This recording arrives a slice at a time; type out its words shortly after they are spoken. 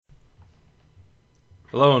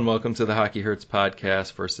Hello and welcome to the Hockey Hurts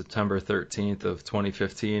podcast for September 13th of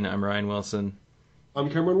 2015. I'm Ryan Wilson. I'm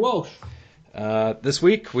Cameron Walsh. This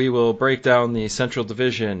week we will break down the Central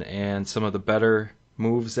Division and some of the better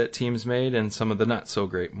moves that teams made and some of the not so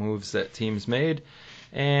great moves that teams made.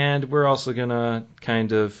 And we're also going to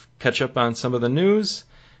kind of catch up on some of the news,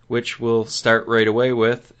 which we'll start right away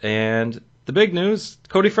with. And the big news,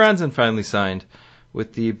 Cody Franzen finally signed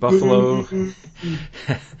with the Buffalo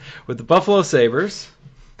with the Buffalo Sabres.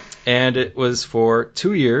 And it was for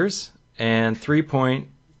 2 years and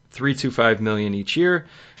 $3.325 million each year.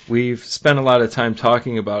 We've spent a lot of time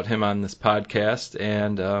talking about him on this podcast,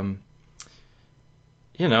 and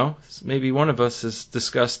maybe one of us has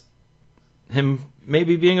discussed him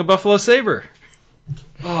maybe being a Buffalo Sabre.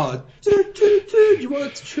 Oh, toot. You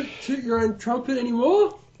want to toot your own trumpet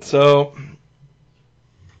anymore? So,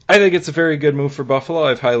 I think it's a very good move for Buffalo.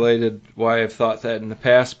 I've highlighted why I've thought that in the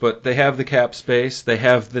past, but they have the cap space, they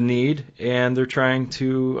have the need, and they're trying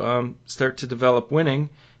to start to develop winning.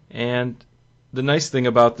 And the nice thing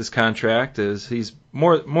about this contract is he's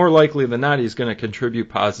more likely than not he's going to contribute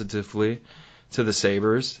positively to the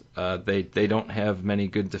Sabres. They don't have many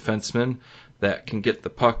good defensemen that can get the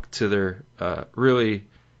puck to their really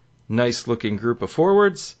nice-looking group of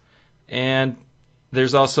forwards, and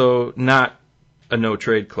there's also not a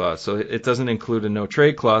no-trade clause, so it doesn't include a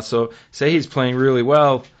no-trade clause. So say he's playing really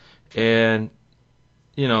well, and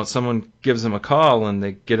someone gives him a call and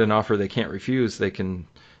they get an offer they can't refuse, they can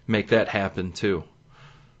make that happen too.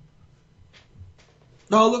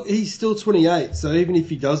 No, look, he's still 28, so even if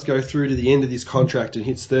he does go through to the end of this contract and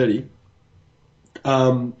hits 30,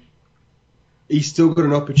 he's still got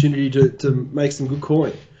an opportunity to make some good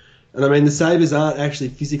coin. And I mean, the Sabres aren't actually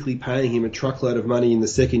physically paying him a truckload of money in the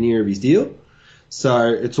second year of his deal, so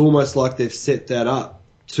it's almost like they've set that up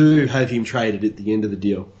to have him traded at the end of the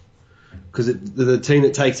deal, because the team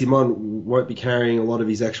that takes him on won't be carrying a lot of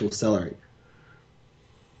his actual salary.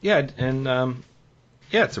 Yeah, and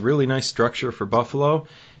it's a really nice structure for Buffalo.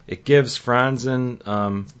 It gives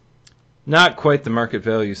Franzen not quite the market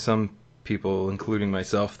value some people, including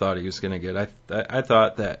myself, thought he was going to get. I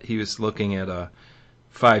thought that he was looking at a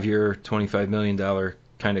 5-year, $25 million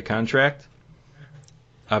kind of contract.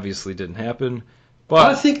 Obviously didn't happen. But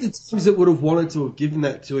I think the teams that would have wanted to have given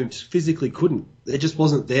that to him physically couldn't. It just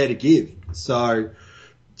wasn't there to give. So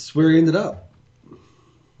it's where he ended up.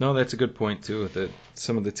 No, that's a good point, too, that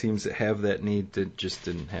some of the teams that have that need just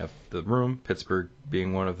didn't have the room, Pittsburgh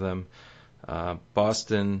being one of them.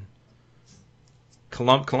 Boston,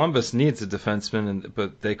 Columbus needs a defenseman,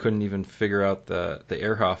 but they couldn't even figure out the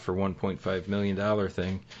Ehrhoff for $1.5 million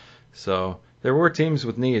thing. So there were teams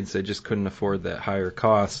with needs. They just couldn't afford that higher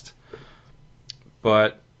cost.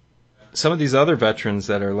 But some of these other veterans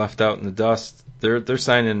that are left out in the dust, they're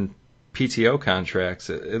signing PTO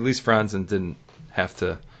contracts. At least Franzen didn't have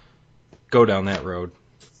to go down that road.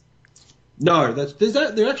 No,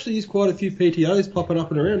 there actually is quite a few PTOs popping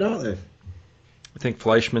up and around, aren't there? I think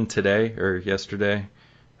Fleischmann today or yesterday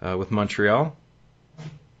with Montreal.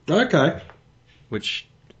 Okay. Which,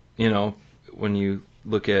 when you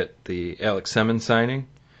look at the Alex Semin signing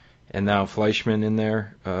and now Fleischmann in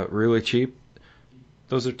there really cheap,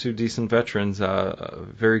 those are two decent veterans,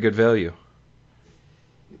 very good value.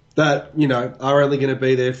 That, are only going to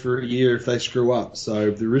be there for a year if they screw up.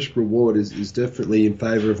 So the risk-reward is definitely in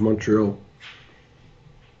favour of Montreal.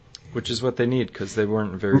 Which is what they need, because they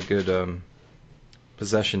weren't a very good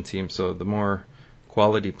possession team. So the more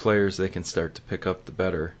quality players they can start to pick up, the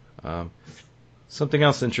better. Something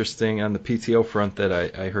else interesting on the PTO front that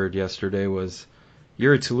I heard yesterday was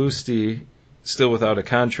Jiri Tlusty still without a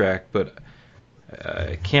contract, but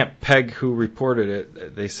I can't peg who reported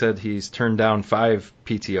it. They said he's turned down 5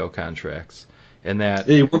 PTO contracts, and that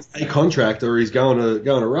he wants a contract or he's going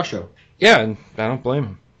to Russia. Yeah, and I don't blame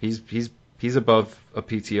him. He's above a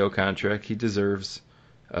PTO contract. He deserves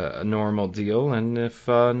a normal deal, and if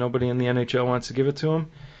nobody in the NHL wants to give it to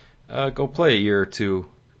him, go play a year or two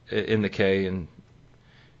in the K and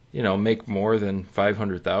make more than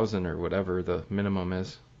 $500,000 or whatever the minimum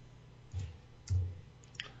is.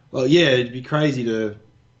 Well, yeah, it'd be crazy to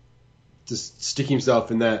just stick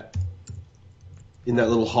himself in that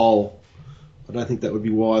little hole. I don't think that would be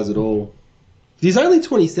wise at all. He's only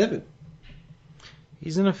 27.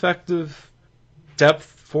 He's an effective depth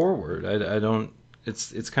forward. I don't.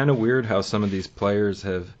 It's kind of weird how some of these players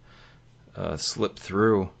have slipped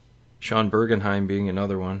through. Sean Bergenheim being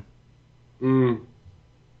another one.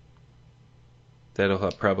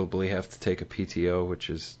 That'll probably have to take a PTO, which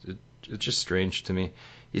is it's just strange to me.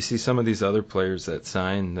 You see some of these other players that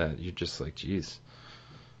sign that you're just like, geez.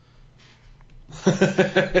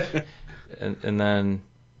 and then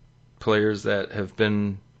players that have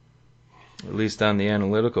been, at least on the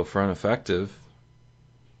analytical front, effective,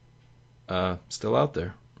 still out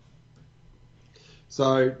there.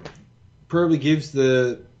 So probably gives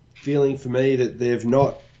the feeling for me that they've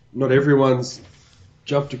not everyone's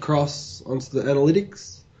jumped across onto the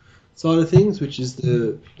analytics side of things, which is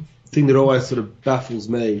the thing that always sort of baffles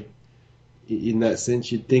me in that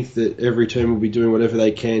sense. You'd think that every team will be doing whatever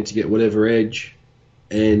they can to get whatever edge,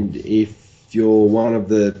 and if you're one of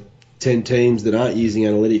the 10 teams that aren't using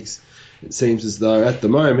analytics, it seems as though at the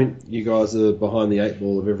moment you guys are behind the 8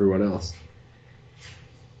 ball of everyone else.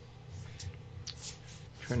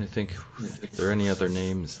 Trying to think if there are any other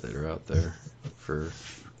names that are out there for.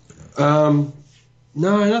 No,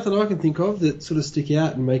 nothing I can think of that sort of stick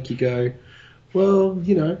out and make you go, well,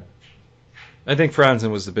 you know. I think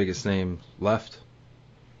Franzen was the biggest name left.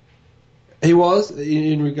 He was,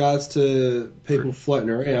 in regards to people floating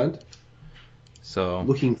around, so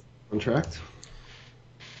looking for a contract.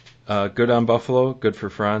 Good on Buffalo, good for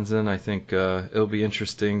Franzen. I think it'll be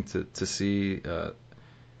interesting to see.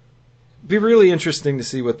 Be really interesting to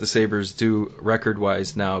see what the Sabres do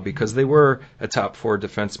record-wise now, because they were a top 4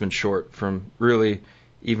 defenseman short from really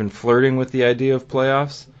even flirting with the idea of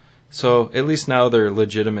playoffs. So at least now they're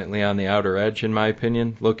legitimately on the outer edge, in my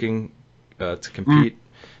opinion, looking to compete.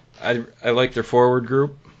 I like their forward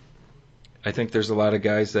group. I think there's a lot of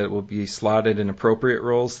guys that will be slotted in appropriate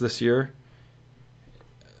roles this year,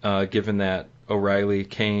 given that O'Reilly,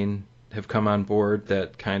 Kane have come on board.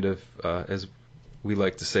 That kind of, as we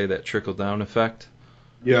like to say, that trickle-down effect.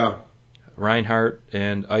 Yeah. Reinhart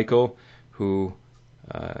and Eichel, who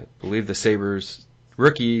I believe the Sabres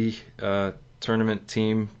rookie tournament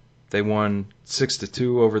team, they won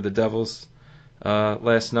 6-2 over the Devils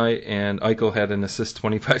last night, and Eichel had an assist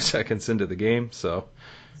 25 seconds into the game, so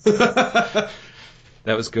that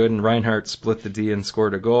was good. And Reinhart split the D and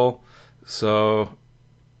scored a goal. So,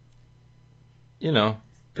 you know,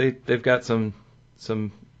 they've got some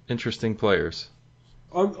interesting players.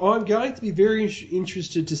 I'm going to be very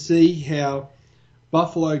interested to see how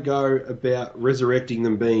Buffalo go about resurrecting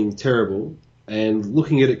them being terrible, and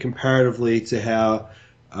looking at it comparatively to how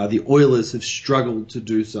the Oilers have struggled to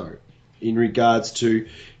do so in regards to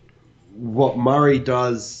what Murray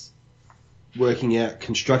does working out,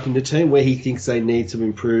 constructing the team, where he thinks they need to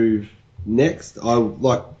improve next.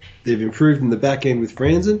 They've improved in the back end with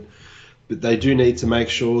Franzen, but they do need to make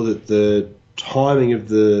sure that the timing of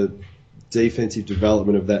the defensive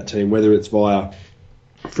development of that team, whether it's via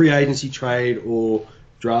free agency trade or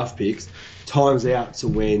draft picks, times out to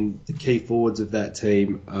when the key forwards of that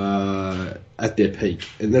team are at their peak.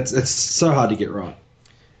 And that's so hard to get right.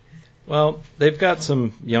 Well, they've got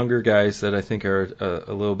some younger guys that I think are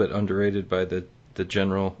a little bit underrated by the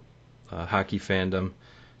general hockey fandom.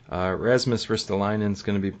 Rasmus Ristolainen's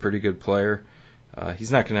going to be a pretty good player.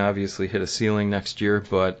 He's not going to obviously hit a ceiling next year,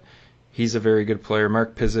 but he's a very good player.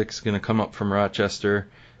 Mark Pysych's going to come up from Rochester.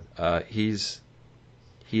 He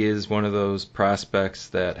is one of those prospects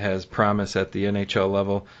that has promise at the NHL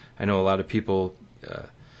level. I know a lot of people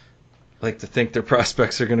like to think their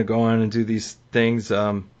prospects are going to go on and do these things.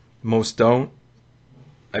 Most don't.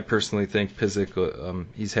 I personally think Pysych,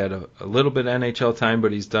 he's had a little bit of NHL time,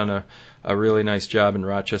 but he's done a really nice job in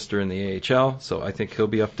Rochester in the AHL, so I think he'll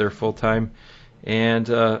be up there full time. And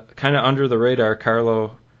kind of under the radar,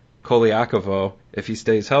 Carlo Koliakovo, if he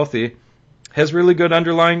stays healthy, has really good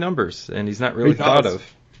underlying numbers, and he's not really thought of.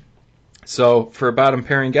 So for a bottom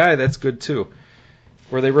pairing guy, that's good too.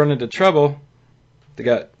 Where they run into trouble, they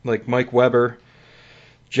got like Mike Weber,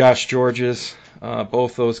 Josh Georges.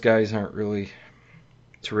 Both those guys aren't really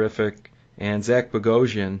terrific. And Zach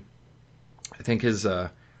Bogosian, I think his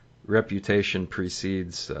reputation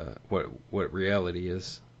precedes what reality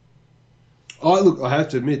is. I have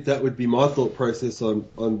to admit that would be my thought process on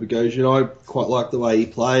Bogosian. I quite like the way he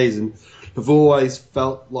plays, and have always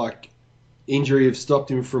felt like injury have stopped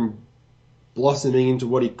him from blossoming into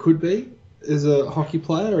what he could be as a hockey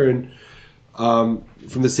player. And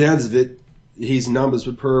from the sounds of it, his numbers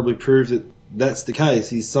would probably prove that that's the case.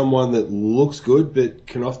 He's someone that looks good but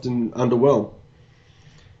can often underwhelm.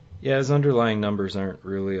 Yeah, his underlying numbers aren't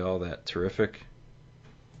really all that terrific.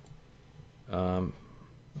 Or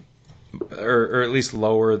at least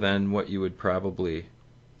lower than what you would probably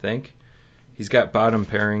think. He's got bottom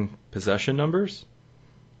pairing possession numbers,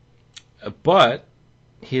 but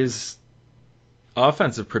his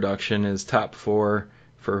offensive production is top 4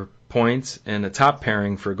 for points and a top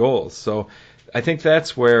pairing for goals. So I think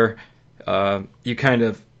that's where you kind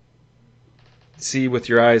of see with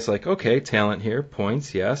your eyes like, okay, talent here,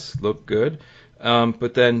 points, yes, look good.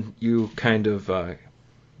 But then you kind of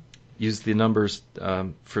use the numbers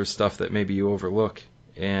for stuff that maybe you overlook,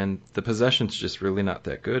 and the possession's just really not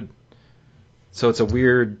that good. So it's a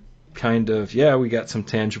weird kind of, we got some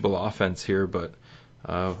tangible offense here, but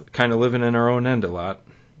kind of living in our own end a lot.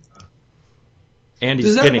 And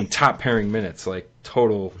he's getting top pairing minutes, like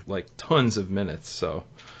total, like tons of minutes. So,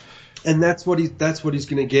 and that's what he's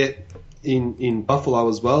going to get in Buffalo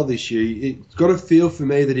as well this year. It's got a feel for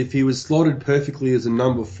me that if he was slotted perfectly as a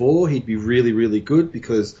number 4, he'd be really, really good,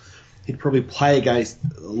 because he'd probably play against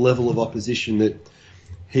a level of opposition that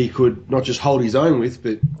he could not just hold his own with,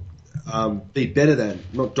 but be better than,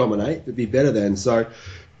 not dominate, but be better than. So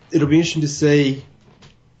it'll be interesting to see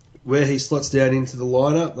where he slots down into the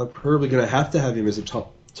lineup. They're probably going to have him as a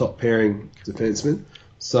top pairing defenseman.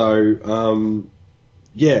 So,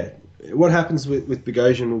 what happens with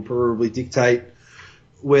Bogosian will probably dictate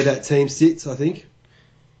where that team sits, I think.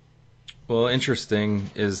 Well, interesting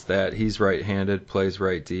is that he's right-handed, plays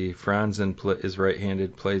right D. Franzen is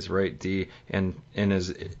right-handed, plays right D, and in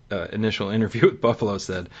his initial interview with Buffalo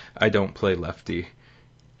said, "I don't play lefty."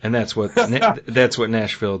 And that's what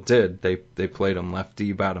Nashville did. They played him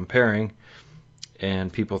lefty bottom pairing,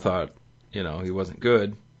 and people thought, he wasn't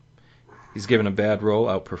good. He's given a bad role,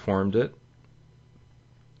 outperformed it.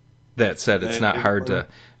 That said, it's not hard to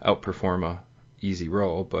outperform a easy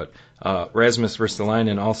role, but Rasmus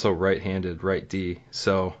Ristolainen also right-handed, right D.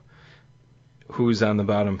 So who's on the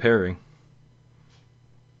bottom pairing?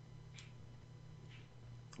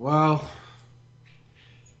 Well,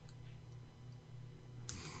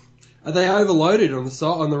 are they overloaded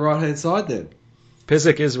on the right-hand side then?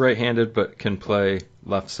 Pysyk is right-handed but can play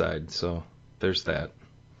left side, so there's that.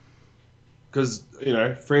 Because,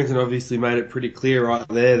 Franzen obviously made it pretty clear right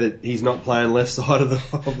there that he's not playing left side of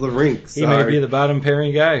the rink. So. He may be the bottom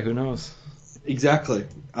pairing guy, who knows? Exactly.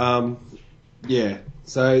 So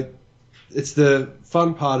it's the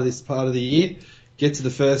fun part of this part of the year. Get to the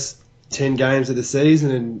first 10 games of the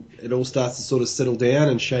season and it all starts to sort of settle down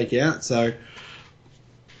and shake out. So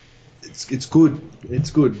it's good. It's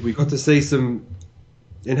good. We got to see some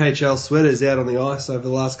NHL sweaters out on the ice over the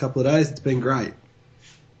last couple of days. It's been great.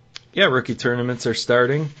 Yeah, rookie tournaments are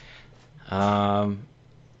starting.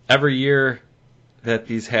 Every year that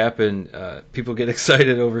these happen, people get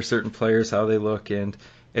excited over certain players, how they look, and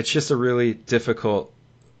it's just a really difficult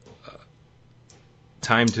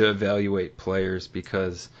time to evaluate players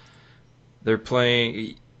because they're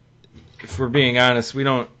playing. If we're being honest,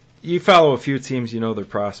 you follow a few teams, you know their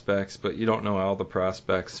prospects, but you don't know all the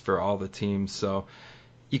prospects for all the teams, so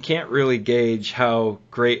you can't really gauge how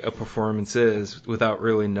great a performance is without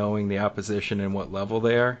really knowing the opposition and what level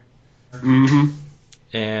they are. Mm-hmm.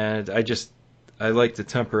 And I like to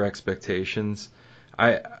temper expectations.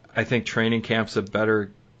 I think training camp's a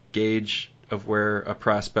better gauge of where a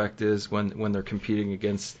prospect is when they're competing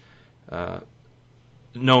against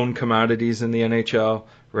known commodities in the NHL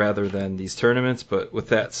rather than these tournaments. But with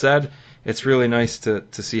that said, it's really nice to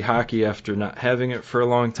see hockey after not having it for a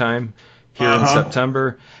long time here in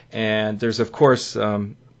September. And there's, of course,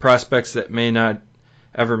 prospects that may not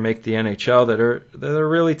ever make the NHL that are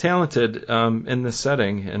really talented in this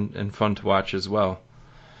setting and fun to watch as well.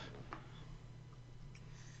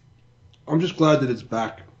 I'm just glad that it's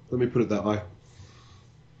back. Let me put it that way.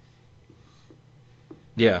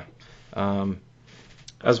 Yeah. I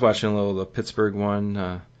was watching a little of the Pittsburgh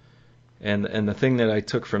one, and the thing that I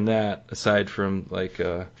took from that, aside from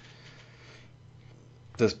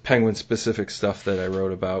the Penguin-specific stuff that I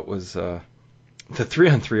wrote about, was the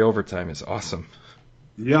 3-on-3 overtime is awesome.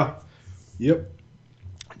 Yeah. Yep.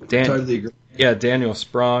 Totally agree. Yeah, Daniel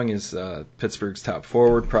Sprong is Pittsburgh's top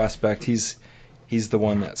forward prospect. He's the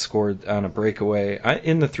one that scored on a breakaway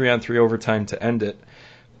in the 3-on-3 overtime to end it.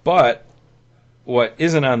 But what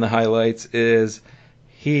isn't on the highlights is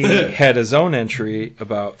he had his own entry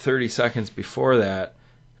about 30 seconds before that,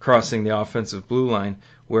 crossing the offensive blue line,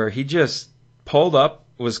 where he just pulled up,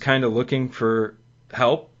 was kind of looking for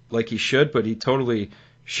help like he should, but he totally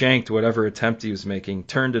shanked whatever attempt he was making,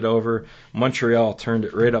 turned it over. Montreal turned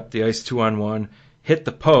it right up the ice 2-on-1, hit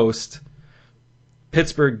the post.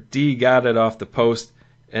 Pittsburgh D got it off the post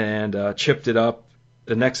and chipped it up.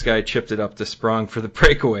 The next guy chipped it up to Sprong for the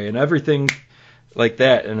breakaway, and everything like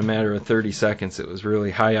that in a matter of 30 seconds. It was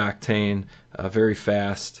really high octane, very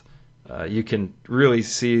fast. You can really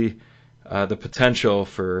see the potential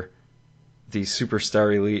for these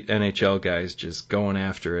superstar elite NHL guys just going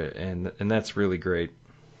after it, and that's really great.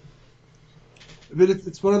 But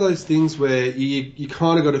it's one of those things where you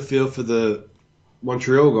kind of got a feel for the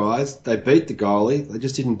Montreal guys. They beat the goalie, they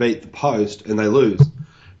just didn't beat the post, and they lose.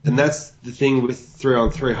 And that's the thing with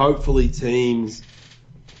 3-on-3. Hopefully teams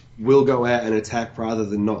will go out and attack rather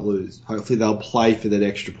than not lose. Hopefully they'll play for that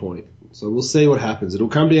extra point. So we'll see what happens. It'll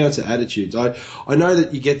come down to attitudes. I know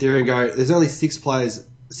that you get there and go, there's only 6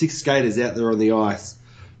 skaters out there on the ice.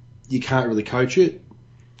 You can't really coach it,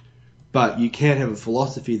 but you can have a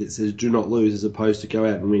philosophy that says do not lose as opposed to go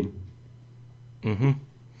out and win. Mm-hmm.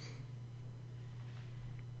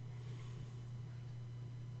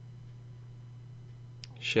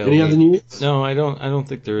 Any other news? No, I don't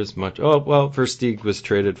think there is much. Oh well, Versteeg was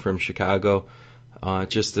traded from Chicago.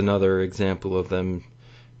 Just another example of them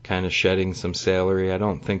kind of shedding some salary. I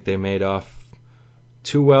don't think they made off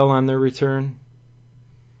too well on their return,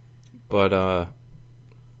 but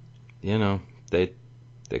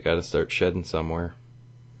they got to start shedding somewhere.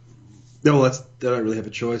 No, they don't really have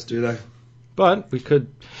a choice, do they? But we could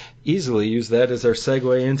easily use that as our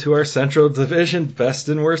segue into our Central Division best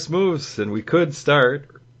and worst moves, and we could start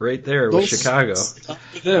right there with Chicago. Start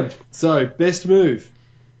with them. So, best move.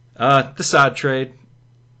 The Saad trade.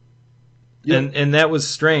 Yep. And that was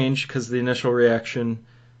strange because the initial reaction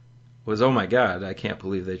was, oh my God, I can't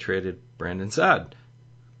believe they traded Brandon Saad.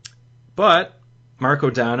 But Mark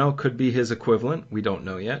O'Donnell could be his equivalent. We don't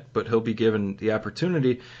know yet, but he'll be given the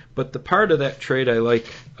opportunity. But the part of that trade I like,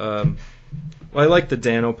 I like the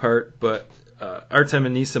Dano part, but Artem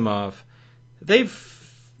Anisimov, they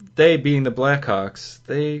being the Blackhawks,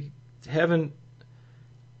 they haven't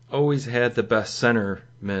always had the best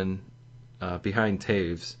centermen behind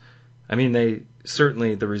Taves. I mean,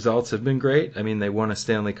 the results have been great. I mean, they won a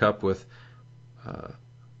Stanley Cup with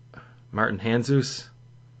Martin Handzus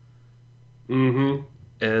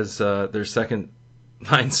as their second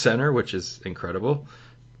line center, which is incredible,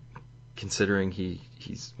 considering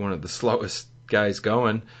he's one of the slowest guys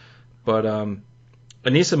going. But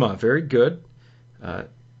Anisimov, very good.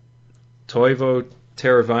 Toivo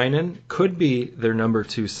Teravainen could be their number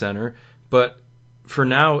 2 center, but for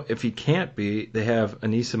now, if he can't be, they have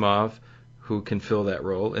Anisimov who can fill that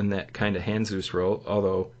role in that kind of Handzus role,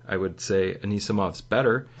 although I would say Anisimov's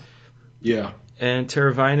better. Yeah. And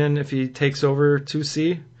Teravainen, if he takes over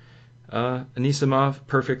 2C, Anisimov,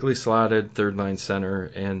 perfectly slotted third-line center,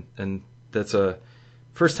 and that's a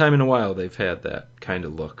first time in a while they've had that kind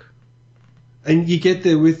of look. And you get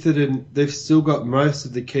there with it, and they've still got most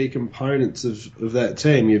of the key components of that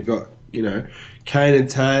team. You've got, Kane and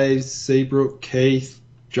Taves, Seabrook, Keith,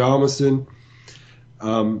 Jarmison.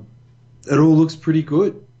 It all looks pretty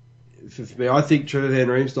good. For me, I think Trevor Van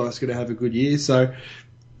Riemsdyk is going to have a good year. So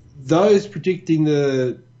those predicting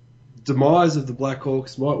the demise of the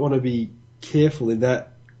Blackhawks might want to be careful in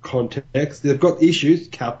that context. They've got issues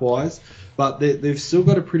cap-wise, but they've still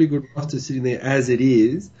got a pretty good roster sitting there as it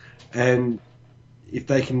is. And if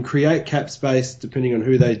they can create cap space, depending on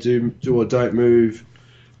who they do or don't move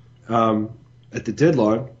at the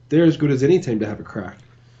deadline, they're as good as any team to have a crack.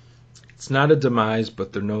 It's not a demise,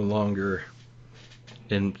 but they're no longer,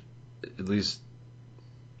 in at least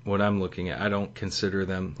what I'm looking at, I don't consider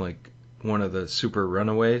them like one of the super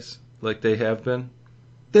runaways like they have been.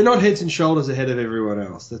 They're not heads and shoulders ahead of everyone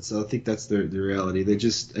else. I think that's the reality. They're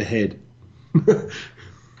just ahead.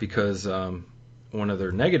 Because one of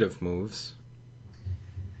their negative moves,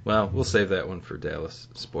 well, we'll save that one for Dallas.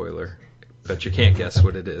 Spoiler. But you can't guess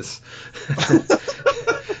what it is.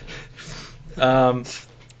 I'll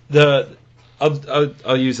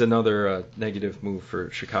use another negative move for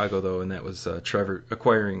Chicago, though, and that was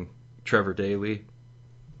acquiring Trevor Daley,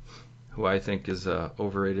 who I think is an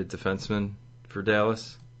overrated defenseman for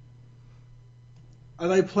Dallas. Are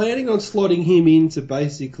they planning on slotting him into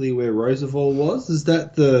basically where Roosevelt was? Is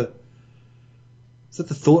that the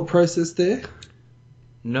thought process there?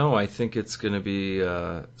 No, I think it's going to be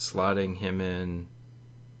slotting him in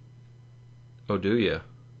Oduya.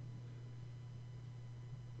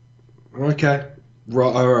 Okay.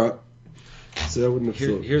 Right, all right. So I wouldn't have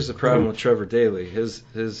thought. Here's the problem with Trevor Daley.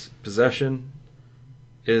 His possession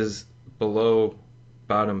is below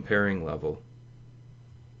bottom pairing level.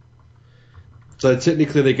 So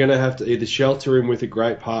technically they're going to have to either shelter him with a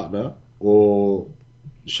great partner or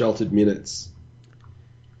sheltered minutes.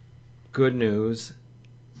 Good news.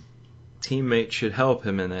 Teammates should help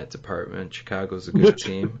him in that department. Chicago's a good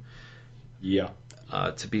team. Yeah.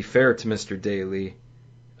 To be fair to Mr. Daley,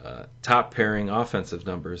 top pairing offensive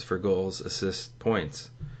numbers for goals, assists, points.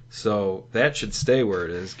 So that should stay where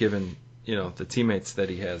it is, given the teammates that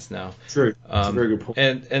he has now. True. That's a very good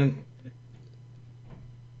point. And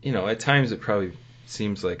at times it probably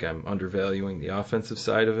seems like I'm undervaluing the offensive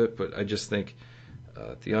side of it, but I just think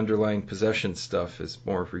the underlying possession stuff is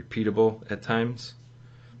more repeatable at times.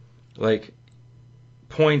 Like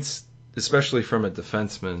points, especially from a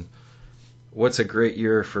defenseman. What's a great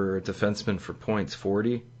year for a defenseman for points?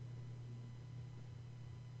 40?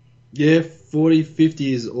 Yeah, 40,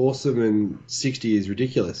 50 is awesome and 60 is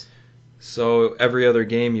ridiculous. So every other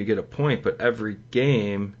game you get a point, but every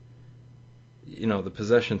game, the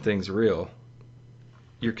possession thing's real.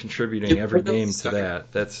 You're contributing every game to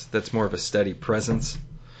that. That's more of a steady presence.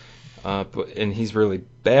 And he's really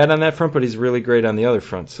bad on that front, but he's really great on the other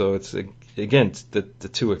front. So it's the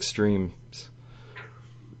two extremes.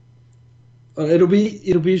 It'll be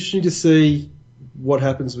interesting to see what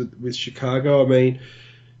happens with Chicago. I mean,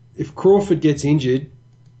 if Crawford gets injured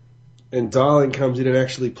and Darling comes in and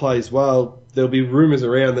actually plays well, there'll be rumours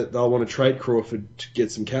around that they'll want to trade Crawford to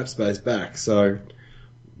get some cap space back. So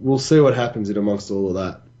we'll see what happens in amongst all of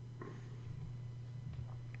that.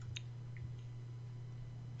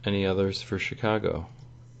 Any others for Chicago?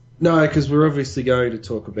 No, because we're obviously going to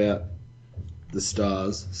talk about the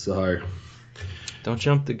Stars. So don't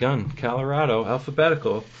jump the gun. Colorado,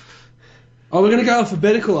 alphabetical. Oh, we're going to go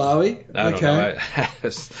alphabetical, are we? I don't know. I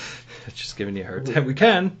was just giving you a hard time. We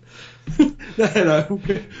can. No.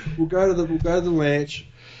 We'll go to the Lanch.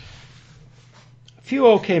 A few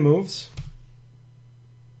okay moves.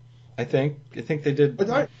 I think they did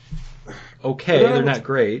okay. They're not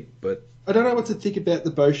great, but I don't know what to think about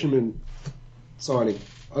the Boschman signing.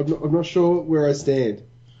 I'm not sure where I stand.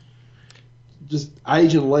 Just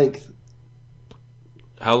age and length.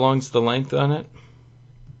 How long's the length on it?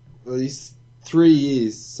 Well, he's 3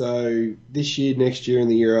 years, so this year, next year, and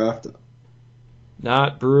the year after.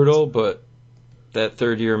 Not brutal, but that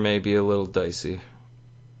third year may be a little dicey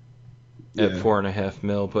at $4.5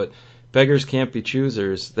 million. But beggars can't be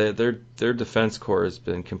choosers. Their defense core has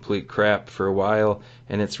been complete crap for a while,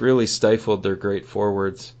 and it's really stifled their great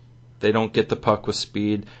forwards. They don't get the puck with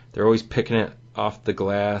speed. They're always picking it off the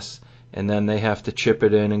glass, and then they have to chip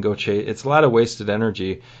it in and go chase. It's a lot of wasted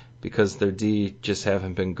energy because their D just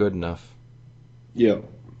haven't been good enough. Yeah.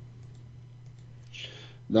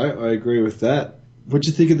 No, I agree with that. What'd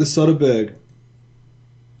you think of the Soderberg?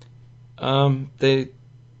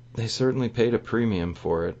 They certainly paid a premium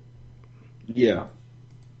for it. Yeah.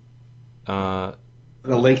 And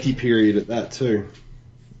a lengthy period at that too.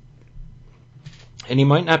 And he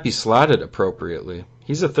might not be slotted appropriately.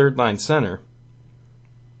 He's a third-line center.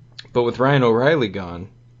 But with Ryan O'Reilly gone,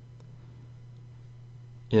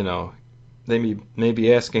 they may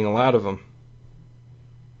be asking a lot of him.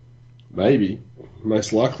 Maybe.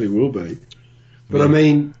 Most likely will be. But I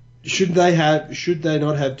mean, should they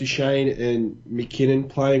not have Duchesne and McKinnon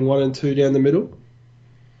playing 1 and 2 down the middle?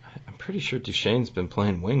 I'm pretty sure Duchesne's been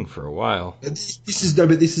playing wing for a while. This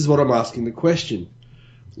is what I'm asking the question.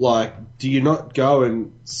 Like, do you not go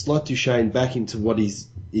and slot Duchesne back into what is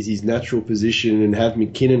his natural position and have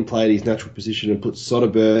McKinnon play at his natural position and put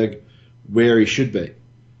Soderberg where he should be?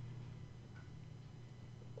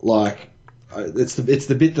 Like, it's the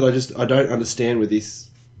bit that I don't understand with this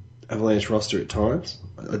Avalanche roster at times.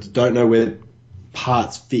 I don't know where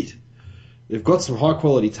parts fit. They've got some high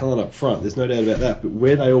quality talent up front. There's no doubt about that. But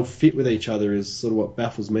where they all fit with each other is sort of what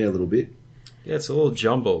baffles me a little bit. Yeah, it's a little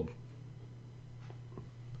jumbled.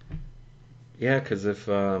 Yeah, because if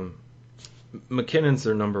McKinnon's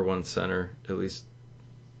their number one center, at least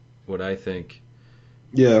what I think.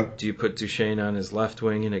 Yeah. Do you put Duchesne on his left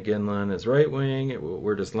wing and Iginla on his right wing?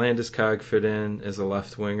 Where does Landeskog fit in as a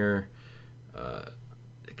left winger?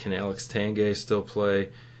 Can Alex Tanguay still play?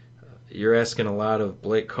 You're asking a lot of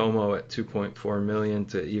Blake Como at $2.4 million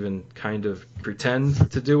to even kind of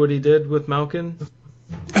pretend to do what he did with Malkin.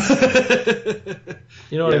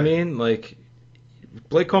 You know what I mean? Like,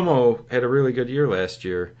 Blake Como had a really good year last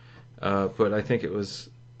year, but I think it was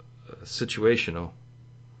situational.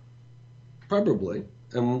 Probably,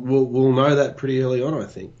 and we'll know that pretty early on, I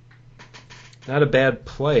think. Not a bad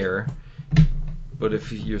player, but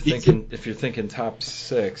if you're thinking top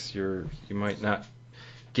six, you might not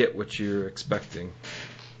get what you're expecting.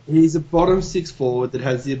 He's a bottom six forward that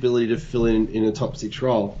has the ability to fill in a top six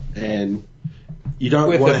role, and you don't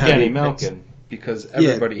want to have Evgeny Malkin, because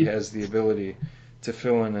everybody has the ability to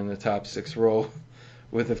fill in the top six role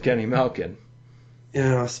with Evgeny Malkin.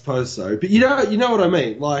 Yeah, I suppose so. But you know what I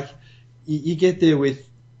mean. Like, you get there with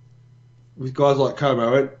guys like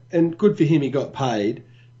Como, and good for him, he got paid,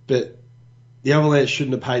 but the Avalanche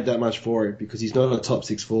shouldn't have paid that much for him because he's not a top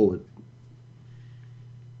six forward.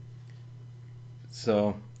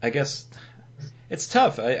 So I guess it's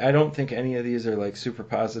tough. I don't think any of these are like super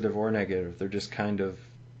positive or negative. They're just kind of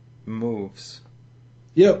moves.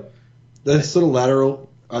 Yep. They're sort of lateral.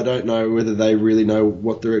 I don't know whether they really know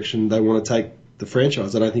what direction they want to take the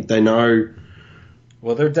franchise. I don't think they know.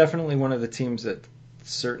 Well, they're definitely one of the teams that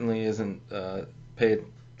certainly isn't paid.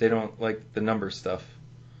 They don't like the number stuff.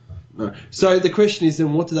 No. So the question is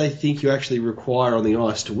then, what do they think you actually require on the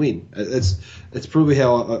ice to win? It's probably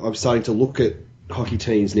how I'm starting to look at hockey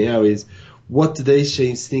teams now is what do these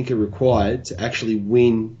teams think are required to actually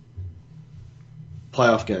win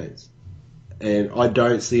playoff games? And I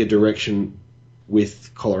don't see a direction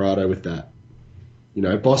with Colorado with that. You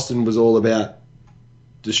know, Boston was all about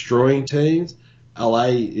destroying teams.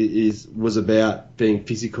 LA was about being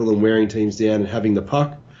physical and wearing teams down and having the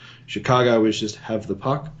puck. Chicago was just have the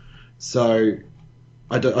puck. So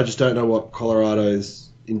I just don't know what Colorado's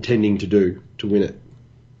intending to do to win it.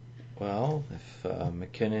 Well, if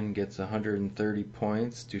McKinnon gets 130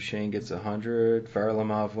 points, Duchesne gets 100,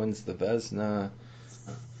 Varlamov wins the Vezina,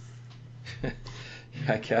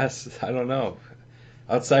 I guess, I don't know.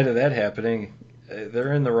 Outside of that happening,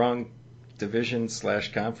 they're in the wrong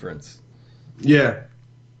division/conference. Yeah,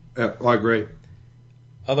 I agree.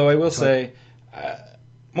 Although I will say,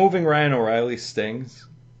 moving Ryan O'Reilly stings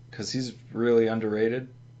because he's really underrated.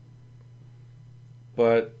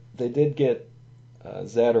 But they did get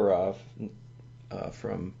Zadorov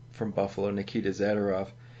from Buffalo, Nikita Zadorov,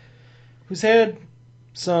 who's had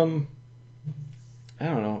some, I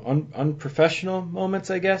don't know, unprofessional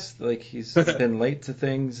moments, I guess. Like he's been late to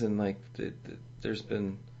things, and like there's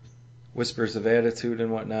been whispers of attitude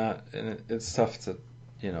and whatnot, and it's tough to,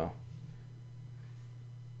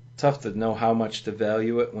 tough to know how much to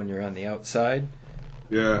value it when you're on the outside.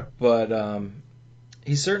 Yeah. But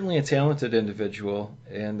he's certainly a talented individual,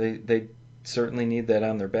 and they certainly need that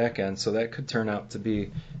on their back end, so that could turn out to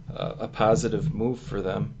be a positive move for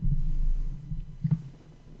them.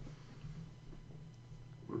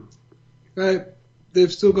 Right.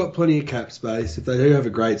 They've still got plenty of cap space. If they do have a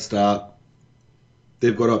great start,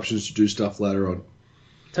 they've got options to do stuff later on.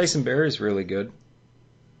 Tyson Barrie's really good.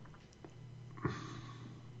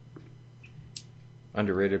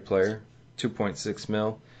 Underrated player. 2.6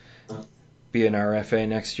 mil. Be an RFA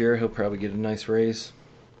next year. He'll probably get a nice raise.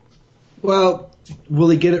 Well, will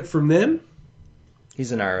he get it from them?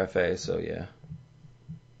 He's an RFA, so yeah.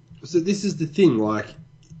 So this is the thing, like,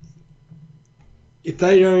 if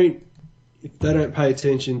they don't pay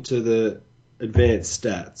attention to the advanced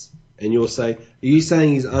stats, and are you saying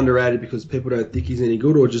he's underrated because people don't think he's any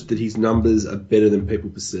good, or just that his numbers are better than people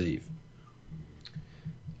perceive?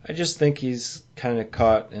 I just think he's kind of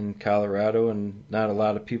caught in Colorado, and not a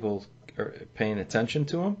lot of people are paying attention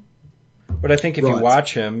to him. But I think if you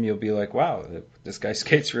watch him, you'll be like, wow, this guy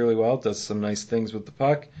skates really well, does some nice things with the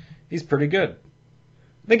puck. He's pretty good.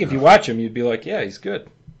 I think if you watch him, you'd be like, yeah, he's good.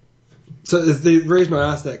 So the reason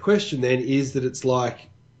I asked that question then is that it's like,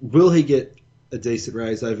 will he get a decent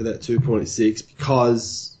raise over that 2.6?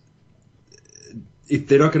 Because if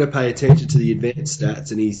they're not going to pay attention to the advanced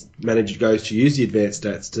stats, and his manager goes to use the advanced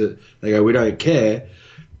stats they go, we don't care.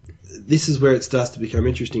 This is where it starts to become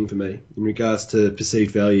interesting for me in regards to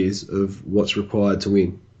perceived values of what's required to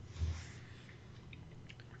win.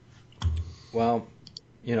 Well,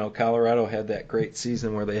 Colorado had that great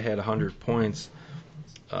season where they had 100 points.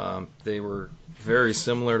 They were very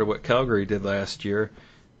similar to what Calgary did last year.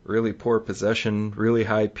 Really poor possession, really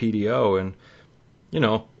high PDO, and,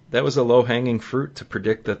 that was a low-hanging fruit to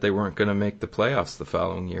predict that they weren't going to make the playoffs the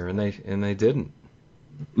following year, and they didn't.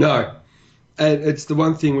 No. And it's the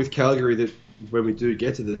one thing with Calgary that when we do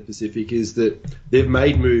get to the Pacific is that they've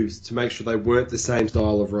made moves to make sure they weren't the same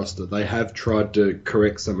style of roster. They have tried to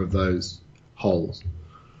correct some of those holes.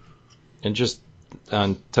 And just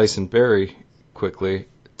on Tyson Barrie, quickly,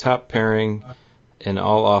 top pairing in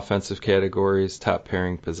all offensive categories, top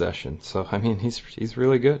pairing possession. So, I mean, he's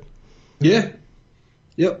really good. Yeah.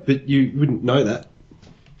 Yep, but you wouldn't know that.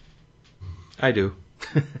 I do.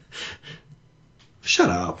 Shut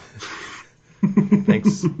up.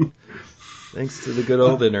 Thanks to the good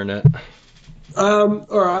old internet. All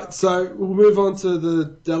right, so we'll move on to the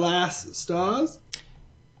Dallas Stars.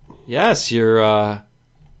 Yes, your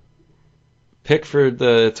pick for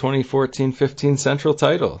the 2014-15 Central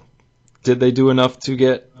title. Did they do enough to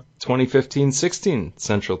get 2015-16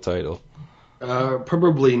 Central title?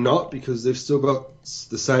 Probably not, because they've still got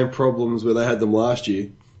the same problems where they had them last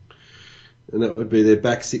year. And that would be their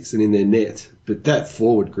back six and in their net. But that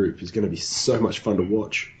forward group is going to be so much fun to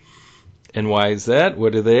watch. And why is that?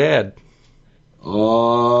 What do they add?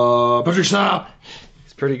 Patrick Sharp.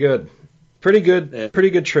 It's pretty good. Pretty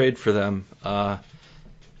good trade for them.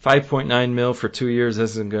 5.9 mil for 2 years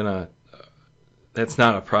that's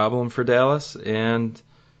not a problem for Dallas, and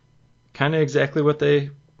kind of exactly what they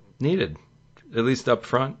needed, at least up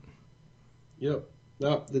front. Yep.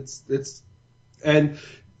 No, that's and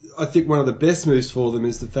I think one of the best moves for them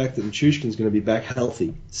is the fact that Nichushkin's going to be back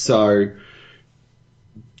healthy. So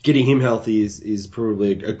getting him healthy is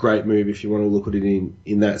probably a great move if you want to look at it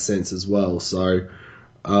in that sense as well. So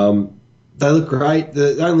they look great.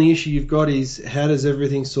 The only issue you've got is how does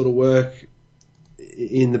everything sort of work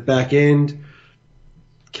in the back end?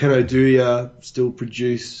 Can Oduya still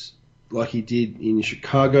produce like he did in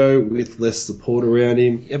Chicago with less support around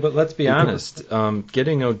him? Yeah, but let's be honest.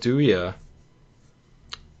 Getting Oduya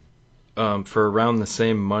for around the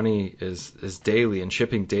same money as Daly and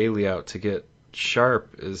shipping Daly out to get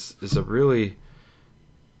Sharp is a really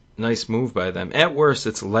nice move by them. At worst,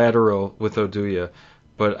 it's lateral with Oduya,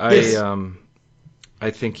 but Yes.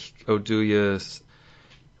 I think Oduya's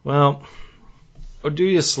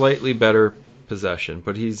slightly better possession,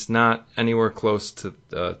 but he's not anywhere close to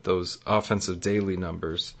those offensive Daly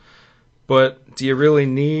numbers. But do you really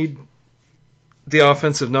need the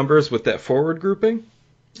offensive numbers with that forward grouping?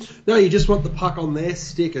 No, you just want the puck on their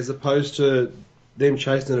stick as opposed to them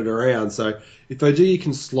chasing it around. So if Oduya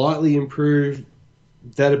can slightly improve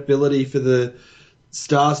that ability for the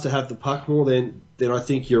Stars to have the puck more, then I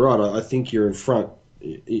think you're right. I think you're in front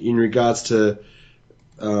in regards to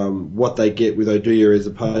what they get with Oduya as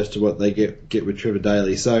opposed to what they get with Trevor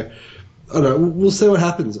Daly. So I don't know. We'll see what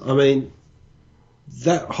happens. I mean,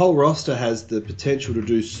 that whole roster has the potential to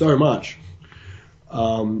do so much,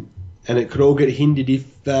 and it could all get hindered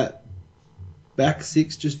if that back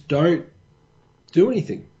six just don't do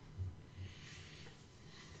anything.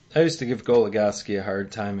 I used to give Goligoski a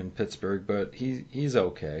hard time in Pittsburgh, but he's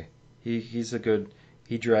okay. He's a good.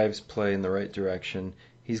 He drives play in the right direction.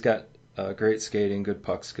 He's got great skating, good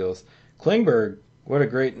puck skills. Klingberg, what a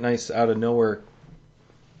great, nice out of nowhere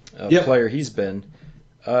player he's been.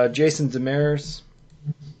 Jason Demers,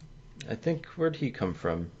 I think where'd he come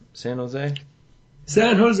from? San Jose.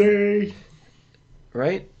 San Jose.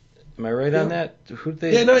 Right? Am I right on that? Who'd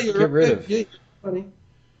they get rid of? Yeah, funny.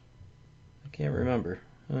 I can't remember.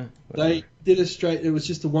 They did a straight. It was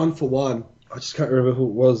just a 1-for-1. I just can't remember who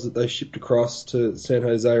it was that they shipped across to San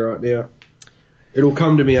Jose right now. It'll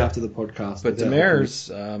come to me after the podcast. But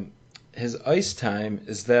Demers, his ice time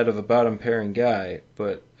is that of a bottom pairing guy,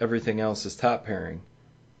 but everything else is top pairing,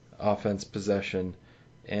 offense, possession,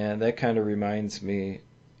 and that kind of reminds me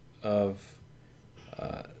of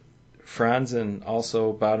Franzen,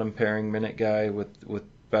 also bottom pairing minute guy with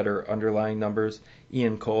better underlying numbers.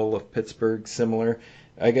 Ian Cole of Pittsburgh, similar.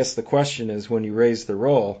 I guess the question is, when you raise the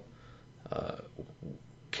roll,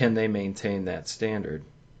 can they maintain that standard?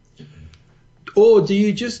 Or do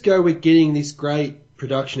you just go with getting this great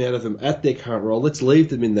production out of them at their current role? Let's leave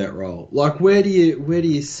them in that role. Like, where do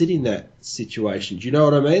you sit in that situation? Do you know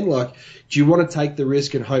what I mean? Like, do you want to take the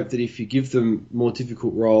risk and hope that if you give them more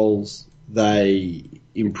difficult roles, they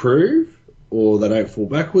improve or they don't fall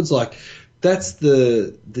backwards? Like, that's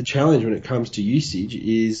the challenge when it comes to usage,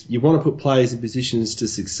 is you want to put players in positions to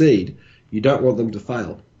succeed. You don't want them to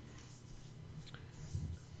fail.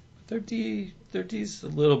 Their D's a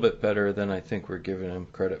little bit better than I think we're giving them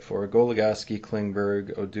credit for. Goligoski,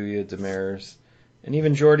 Klingberg, Oduya, Demers, and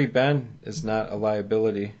even Jordy Ben is not a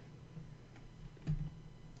liability.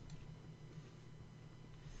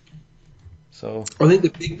 So I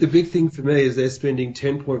think the big thing for me is they're spending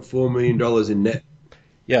 $10.4 million in net.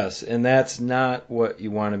 Yes, and that's not what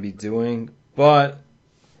you want to be doing. But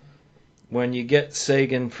when you get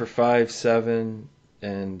Sagan for 5'7"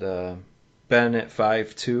 and Ben at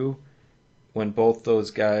 5'2", when both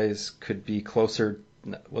those guys could be closer,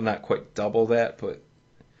 well, not quite double that, but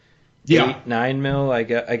 8-9 mil, I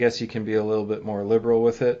guess you can be a little bit more liberal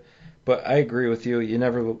with it. But I agree with you. You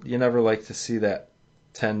never like to see that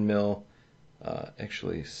 10 mil,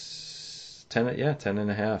 actually 10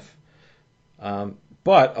 and a half.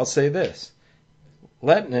 But I'll say this: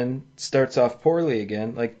 Lettinen starts off poorly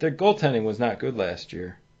again. Like, their goaltending was not good last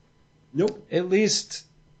year. Nope. At least,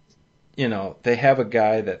 they have a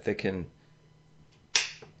guy that they can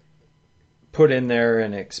put in there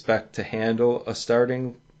and expect to handle a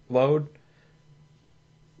starting load.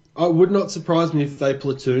 It would not surprise me if they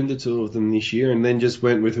platooned the two of them this year and then just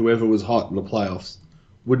went with whoever was hot in the playoffs.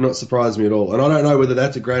 Would not surprise me at all. And I don't know whether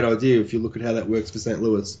that's a great idea if you look at how that works for St.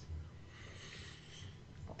 Louis.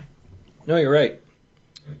 No, you're right.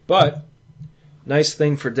 But nice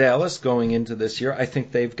thing for Dallas going into this year, I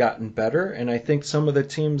think they've gotten better, and I think some of the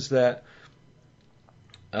teams that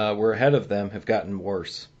were ahead of them have gotten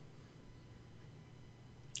worse.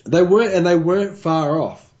 They weren't far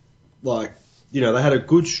off. Like, they had a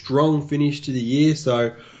good, strong finish to the year,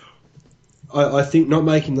 so I think not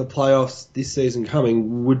making the playoffs this season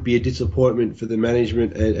coming would be a disappointment for the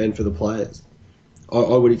management and for the players. I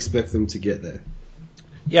would expect them to get there.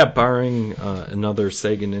 Yeah, barring another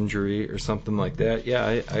Sagan injury or something like that. Yeah,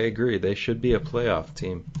 I agree. They should be a playoff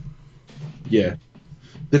team. Yeah.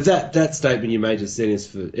 But that statement you made just then is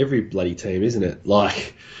for every bloody team, isn't it?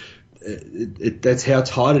 Like, that's how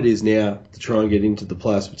tight it is now to try and get into the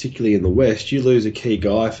playoffs, particularly in the West. You lose a key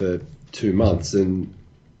guy for 2 months, and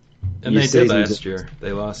And your they did season's... last year.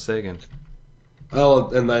 They lost Sagan. Oh,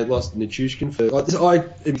 and they lost Nichushkin. I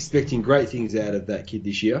am expecting great things out of that kid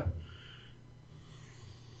this year.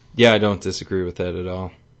 Yeah, I don't disagree with that at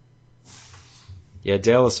all. Yeah,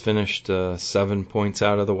 Dallas finished 7 points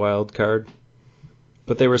out of the wild card,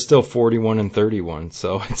 but they were still 41 and 31.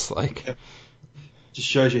 So it's like Just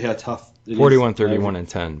shows you how tough it 41, is. 31, and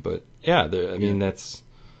 10. But yeah, I mean that's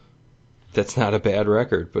not a bad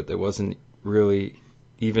record, but it wasn't really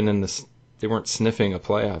even in the. They weren't sniffing a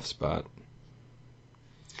playoff spot.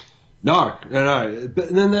 No. But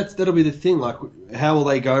then that'll be the thing. Like, how will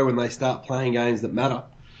they go when they start playing games that matter?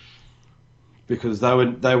 Because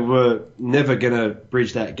they were never going to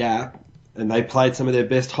bridge that gap, and they played some of their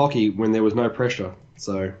best hockey when there was no pressure.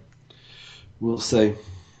 So we'll see.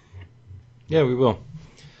 Yeah, we will.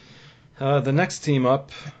 The next team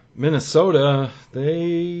up, Minnesota,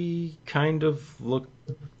 they kind of look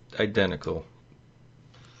identical.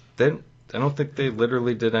 I don't think they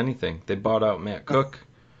literally did anything. They bought out Matt Cook,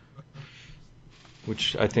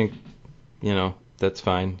 which I think, that's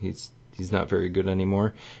fine. He's not very good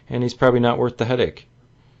anymore, and he's probably not worth the headache.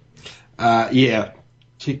 Yeah,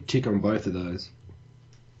 tick on both of those.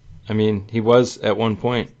 I mean, he was at one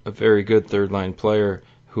point a very good third line player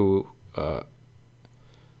who,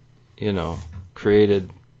 created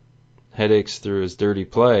headaches through his dirty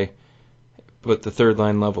play. But the third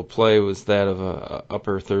line level play was that of a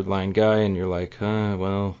upper third line guy, and you're like,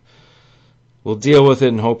 well, we'll deal with it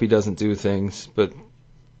and hope he doesn't do things. But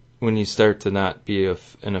when you start to not be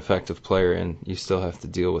an effective player and you still have to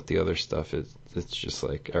deal with the other stuff, it's just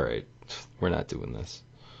like, all right, we're not doing this.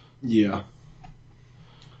 Yeah.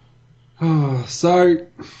 So,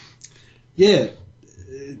 yeah,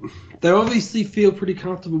 they obviously feel pretty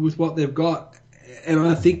comfortable with what they've got, and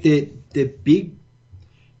I think they're big.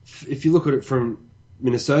 If you look at it from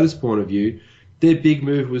Minnesota's point of view, their big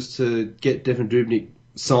move was to get Devin Dubnyk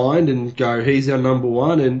signed and go, he's our number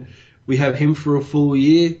one, and we have him for a full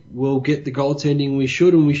year. We'll get the goaltending we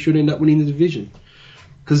should, and we should end up winning the division.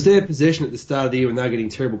 Because their possession at the start of the year when they were getting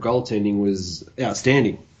terrible goaltending was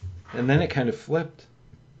outstanding. And then it kind of flipped.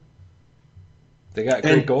 They got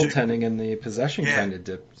great goaltending, and the possession kind of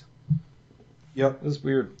dipped. Yep. It was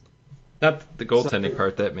weird. Not the goaltending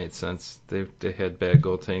part, that made sense. They had bad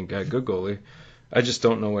goaltending, got good goalie. I just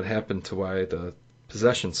don't know what happened to why the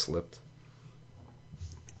possession slipped.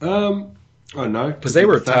 I don't know. Because they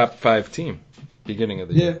were a top 5 team beginning of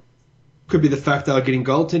the year. Could be the fact they were getting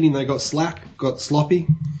goaltending, they got slack, got sloppy.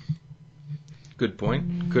 Good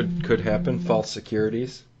point. Could happen. False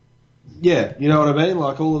securities. Yeah, you know what I mean?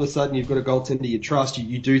 Like, all of a sudden you've got a goaltender you trust,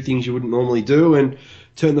 you do things you wouldn't normally do, and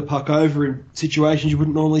turn the puck over in situations you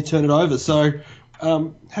wouldn't normally turn it over. So,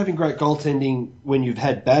 having great goaltending when you've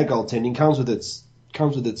had bad goaltending comes with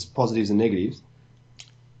its positives and negatives.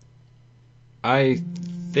 I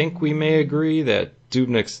think we may agree that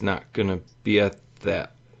Dubnyk's not going to be at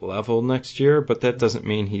that level next year, but that doesn't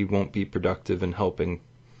mean he won't be productive in helping.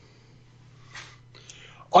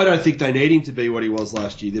 I don't think they need him to be what he was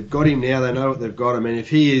last year. They've got him now. They know what they've got him. And if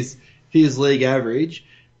he is league average,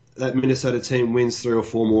 that Minnesota team wins 3 or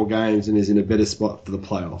 4 more games and is in a better spot for the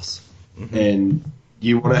playoffs. Mm-hmm. And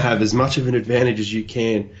you want to have as much of an advantage as you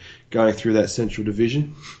can going through that Central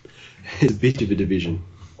Division. It's a bit of a division.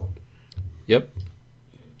 Yep.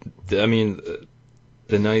 I mean,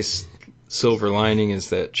 the nice silver lining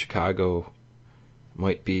is that Chicago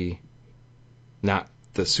might be not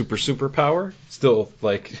the super power, still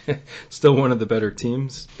one of the better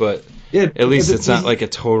teams, but at least it's not like a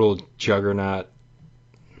total juggernaut.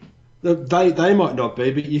 They might not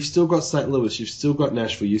be, but you've still got St. Louis, you've still got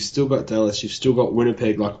Nashville, you've still got Dallas, you've still got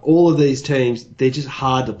Winnipeg. Like, all of these teams, they're just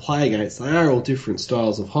hard to play against. They are all different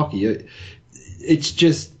styles of hockey. It's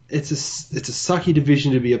a sucky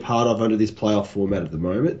division to be a part of under this playoff format at the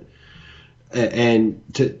moment. And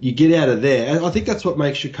you get out of there. And I think that's what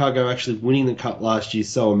makes Chicago actually winning the Cup last year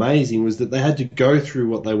so amazing, was that they had to go through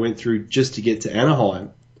what they went through just to get to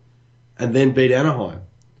Anaheim and then beat Anaheim.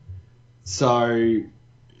 So,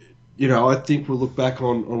 I think we'll look back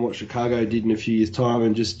on what Chicago did in a few years' time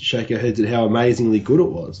and just shake our heads at how amazingly good it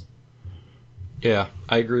was. Yeah,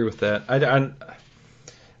 I agree with that. I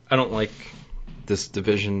don't like this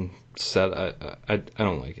division set. I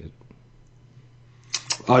don't like it.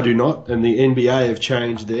 I do not, and the NBA have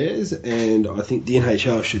changed theirs, and I think the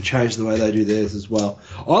NHL should change the way they do theirs as well.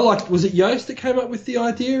 Was it Yost that came up with the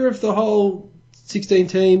idea of the whole 16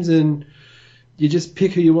 teams and you just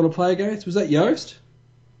pick who you want to play against? Was that Yost?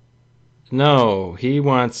 No, he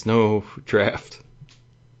wants no draft.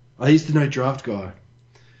 He's the no draft guy.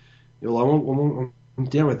 Well, I'm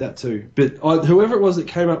down with that too. But whoever it was that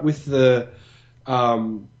came up with the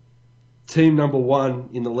team number one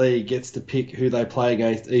in the league gets to pick who they play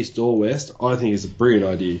against, East or West, I think is a brilliant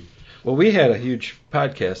idea. Well, we had a huge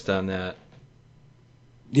podcast on that.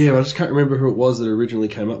 Yeah, I just can't remember who it was that originally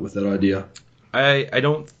came up with that idea. I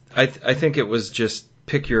think it was just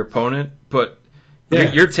pick your opponent, but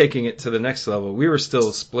yeah. You're taking it to the next level. We were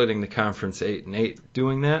still splitting the conference 8-8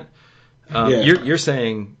 doing that. You're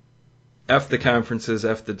saying F the conferences,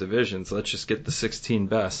 F the divisions. Let's just get the 16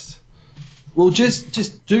 best. Well,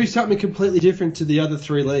 just do something completely different to the other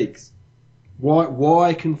three leagues.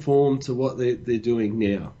 Why conform to what they're doing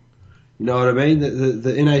now? You know what I mean?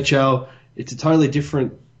 The NHL, it's a totally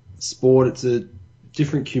different sport. It's a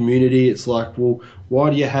different community. It's like, well,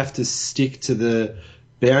 why do you have to stick to the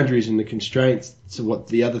boundaries and the constraints to what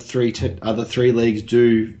the other three leagues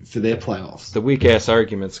do for their playoffs? The weak-ass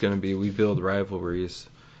argument's going to be we build rivalries.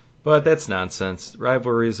 But that's nonsense.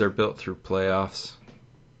 Rivalries are built through playoffs.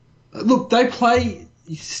 Look,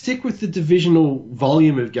 stick with the divisional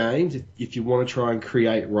volume of games if you want to try and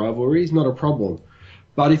create rivalries, not a problem.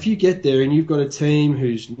 But if you get there and you've got a team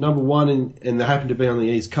who's number one and they happen to be on the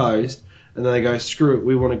East Coast, and they go, screw it,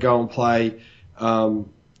 we want to go and play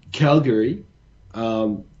Calgary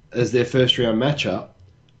as their first round matchup.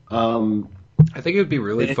 I think it would be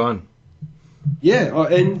really fun. Yeah,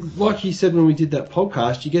 and like you said when we did that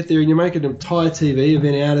podcast, you get there and you make an entire TV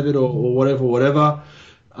event out of it or whatever.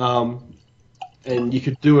 And you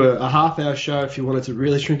could do a half-hour show if you wanted to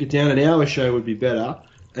really shrink it down. An hour show would be better,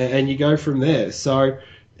 and you go from there. So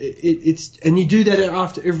and you do that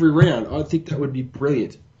after every round. I think that would be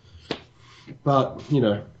brilliant. But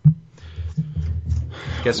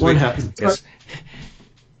what happens?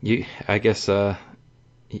 I guess the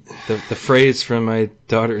phrase from my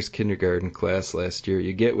daughter's kindergarten class last year: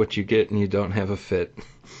 "You get what you get, and you don't have a fit."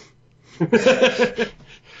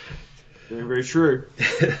 Very, very true.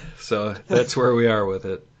 So that's where we are with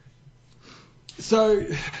it. So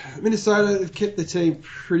Minnesota have kept the team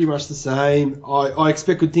pretty much the same. I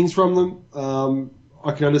expect good things from them.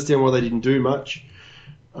 I can understand why they didn't do much.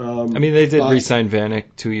 They did re-sign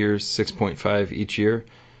Vanek 2 years, 6.5 each year.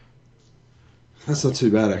 That's not too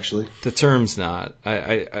bad, actually. The term's not.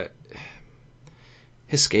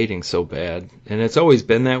 His skating's so bad, and it's always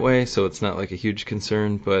been that way, so it's not like a huge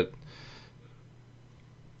concern, but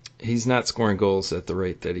he's not scoring goals at the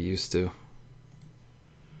rate that he used to.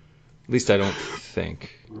 At least I don't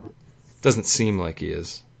think. Doesn't seem like he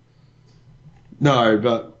is. No,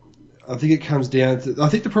 but I think it comes down to... I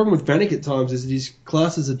think the problem with Vanek at times is that his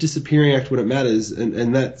class is a disappearing act when it matters,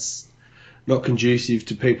 and that's not conducive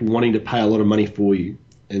to people wanting to pay a lot of money for you.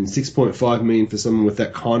 And $6.5 million for someone with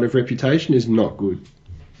that kind of reputation is not good.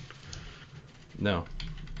 No.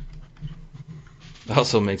 It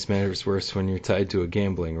also makes matters worse when you're tied to a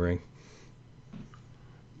gambling ring.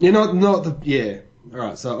 Yeah, yeah. All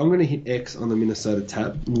right, so I'm going to hit X on the Minnesota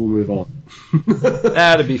tab, and we'll move on.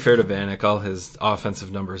 To be fair to Vanek, all his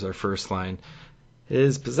offensive numbers are first line.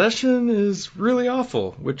 His possession is really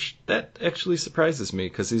awful, which that actually surprises me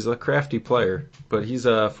because he's a crafty player, but he's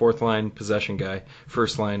a fourth line possession guy,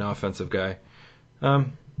 first line offensive guy.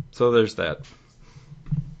 So there's that.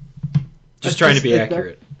 Just trying to be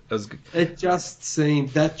accurate. That just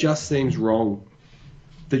seems wrong.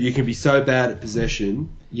 That you can be so bad at possession,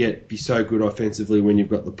 yet be so good offensively when you've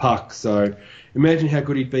got the puck. So imagine how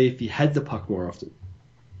good he'd be if he had the puck more often.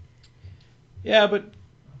 Yeah, but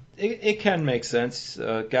it can make sense.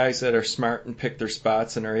 Guys that are smart and pick their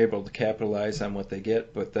spots and are able to capitalize on what they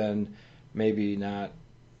get, but then maybe not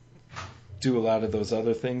do a lot of those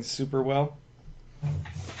other things super well.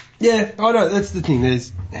 Yeah, I know. That's the thing.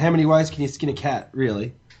 There's how many ways can you skin a cat,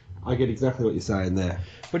 really? I get exactly what you're saying there.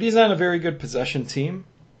 But he's on a very good possession team.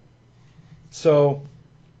 So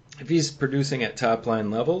if he's producing at top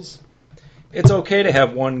line levels, it's okay to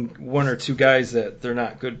have one or two guys that they're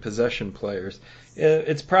not good possession players.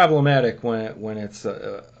 It's problematic when it's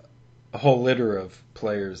a whole litter of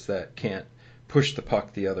players that can't push the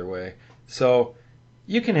puck the other way. So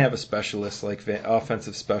you can have a specialist like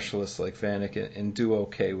offensive specialist like Vanek and do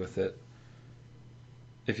okay with it,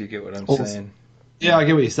 if you get what I'm saying. Yeah, I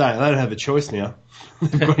get what you're saying. They don't have a choice now.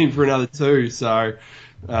 They've got him for another two, so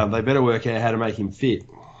they better work out how to make him fit.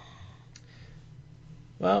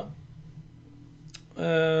 Well,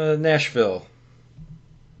 Nashville.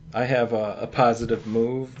 I have a positive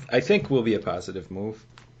move. I think will be a positive move.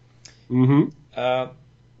 Mm-hmm. Uh,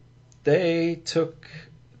 they took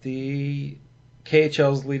the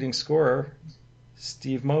KHL's leading scorer,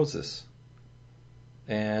 Steve Moses,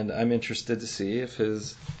 and I'm interested to see if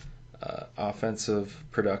his offensive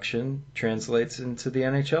production translates into the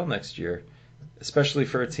NHL next year, especially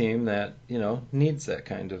for a team that needs that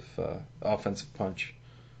kind of offensive punch.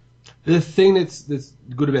 The thing that's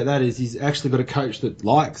good about that is he's actually got a coach that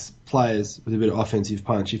likes players with a bit of offensive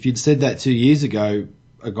punch. If you'd said that 2 years ago,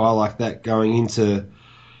 a guy like that going into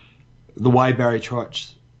the way Barry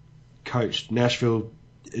Trotz coached Nashville,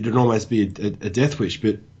 it'd almost be a death wish.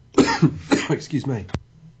 But excuse me.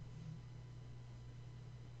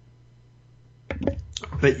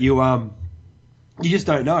 But you just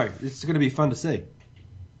don't know. It's going to be fun to see.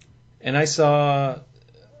 And I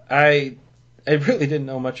really didn't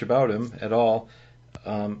know much about him at all,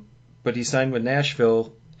 but he signed with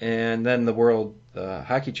Nashville, and then the World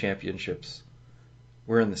Hockey Championships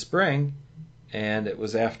were in the spring, and it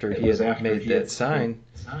was after he had made that sign.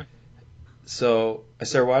 So I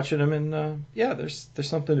started watching him, and there's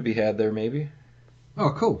something to be had there, maybe.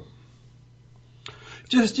 Oh, cool.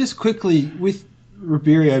 Just quickly, with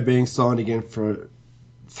Ribeiro being signed again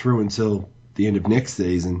through until the end of next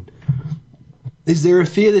season, is there a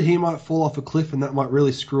fear that he might fall off a cliff and that might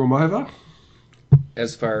really screw him over?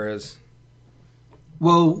 As far as?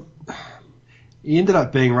 Well, he ended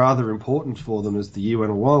up being rather important for them as the year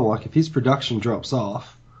went along. Like, if his production drops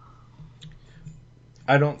off...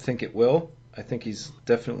 I don't think it will. I think he's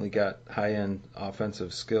definitely got high-end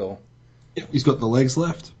offensive skill. He's got the legs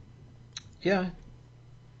left. Yeah.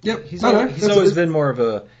 Yep. He's always been more of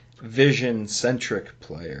a vision-centric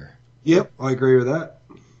player. Yep, I agree with that.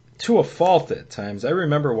 To a fault at times. I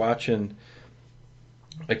remember watching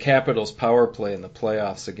a Capitals power play in the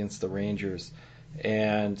playoffs against the Rangers,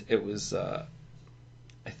 and it was, I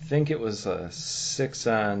think it was a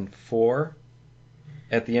 6-on-4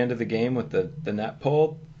 at the end of the game with the net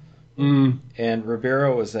pulled. And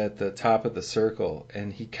Ribeiro was at the top of the circle,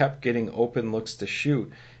 and he kept getting open looks to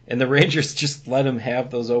shoot. And the Rangers just let him have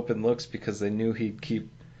those open looks because they knew he'd keep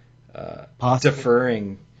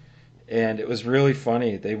deferring. And it was really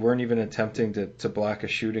funny. They weren't even attempting to block a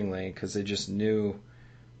shooting lane because they just knew.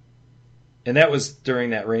 And that was during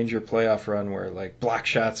that Ranger playoff run where, like, block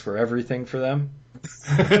shots were everything for them.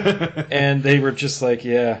 And they were just like,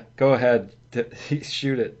 yeah, go ahead.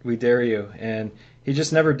 Shoot it. We dare you. And he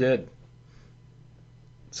just never did.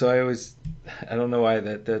 So I don't know why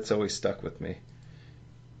that's always stuck with me.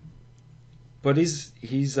 But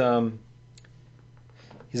he's a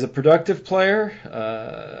productive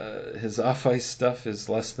player. His off-ice stuff is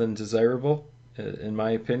less than desirable, in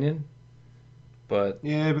my opinion. But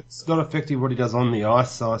yeah, but it's not affecting what he does on the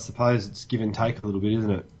ice. So I suppose it's give and take a little bit,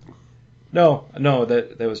 isn't it? No,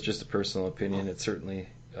 that was just a personal opinion. It certainly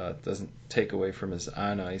doesn't take away from his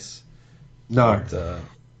on-ice. No. But,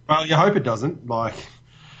 well, you hope it doesn't. Like,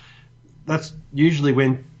 that's usually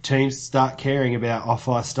when teams start caring about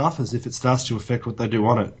off-ice stuff, as if it starts to affect what they do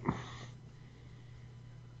on it.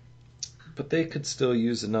 But they could still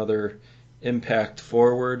use another impact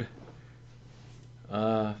forward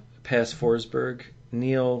past Forsberg.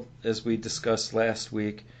 Neil, as we discussed last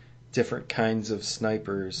week, different kinds of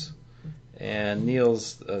snipers. And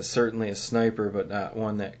Neil's certainly a sniper, but not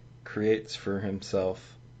one that creates for himself.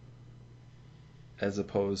 As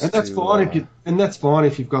opposed and that's to... fine that's fine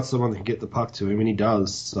if you've got someone that can get the puck to him, and he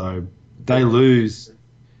does. So they lose,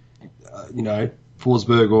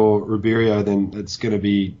 Forsberg or Ribeiro, then it's going to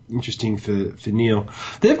be interesting for Neil.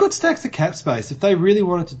 They've got stacks of cap space. If they really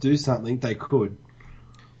wanted to do something, they could.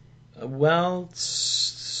 Well,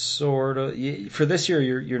 sort of. For this year,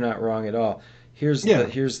 you're not wrong at all. Here's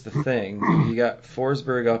the thing. You got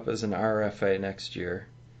Forsberg up as an RFA next year.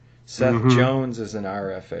 Seth Jones is an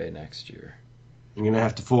RFA next year. You're going to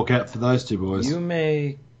have to fork out for those two boys.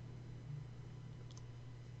 I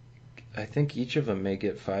think each of them may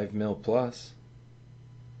get $5 million plus.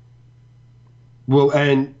 Well,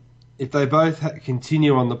 and if they both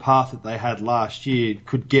continue on the path that they had last year,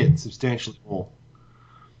 could get substantially more.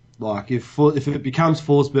 Like, if it becomes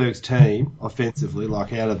Forsberg's team offensively,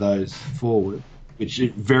 like out of those forward, which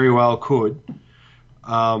it very well could,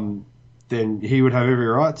 then he would have every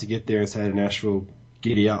right to get there and say to Nashville,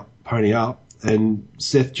 giddy up, pony up. And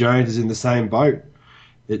Seth Jones is in the same boat.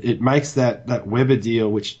 It makes that Weber deal,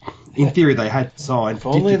 which in theory they had to sign. If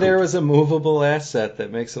only there was a movable asset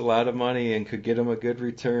that makes a lot of money and could get him a good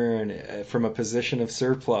return from a position of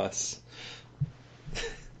surplus.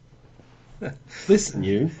 Listen,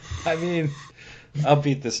 you. I mean, I'll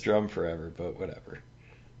beat this drum forever, but whatever.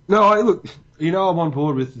 No, look, I'm on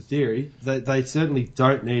board with the theory. They certainly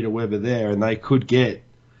don't need a Weber there, and they could get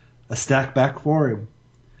a stack back for him.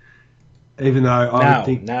 Even though I would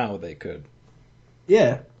think... Now they could.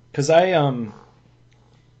 Yeah. Because I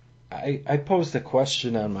posed a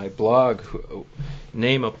question on my blog.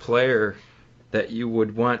 Name a player that you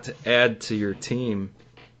would want to add to your team.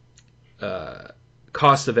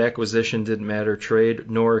 Cost of acquisition didn't matter, trade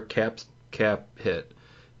nor cap hit,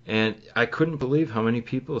 and I couldn't believe how many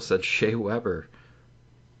people said Shea Weber.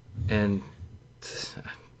 And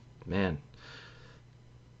man,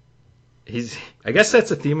 I guess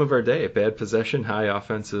that's a theme of our day: bad possession, high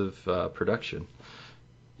offensive production.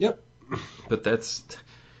 Yep. But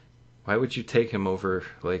why would you take him over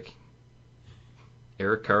like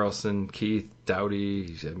Erik Karlsson, Keith,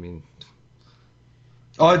 Doughty? I mean,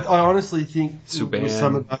 I honestly think Subban,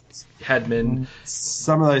 some of those, Hedman,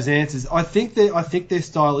 some of those answers. I think they're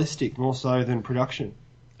stylistic more so than production.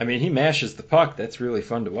 I mean, he mashes the puck. That's really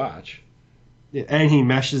fun to watch. Yeah, and he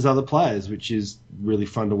mashes other players, which is really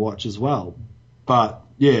fun to watch as well. But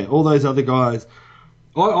yeah, all those other guys,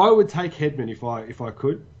 I would take Hedman if I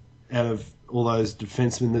could, out of all those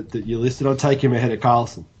defensemen that you listed. I'd take him ahead of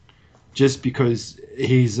Karlsson, just because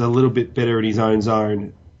he's a little bit better in his own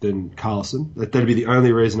zone than Karlsson. That'd be the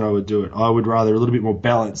only reason I would do it. I would rather a little bit more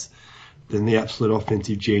balance than the absolute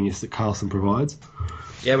offensive genius that Karlsson provides.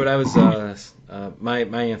 Yeah, but I was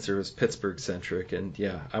my answer was Pittsburgh centric, and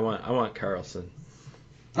yeah, I want Karlsson.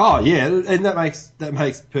 Oh yeah, and that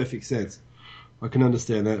makes perfect sense. I can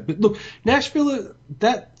understand that. But look, Nashville,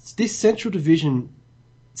 this Central Division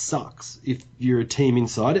sucks if you're a team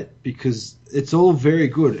inside it, because it's all very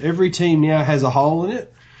good. Every team now has a hole in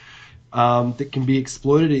it that can be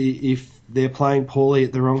exploited if they're playing poorly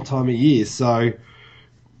at the wrong time of year. So,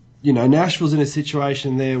 Nashville's in a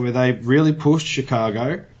situation there where they really pushed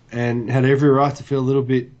Chicago and had every right to feel a little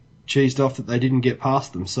bit cheesed off that they didn't get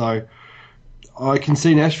past them. So I can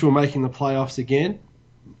see Nashville making the playoffs again,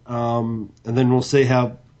 and then we'll see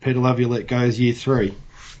how Peter Laviolette goes year 3.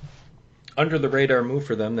 Under the radar move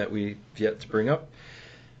for them that we've yet to bring up,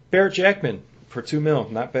 Barrett Jackman for $2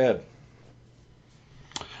 million, not bad.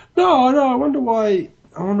 No, I wonder why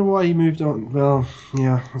he moved on. Well,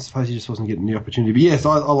 yeah, I suppose he just wasn't getting the opportunity. But yes,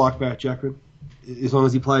 I like Barrett Jackman. As long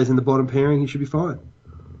as he plays in the bottom pairing, he should be fine.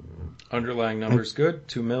 Underlying numbers good,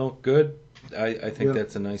 $2 million good. I think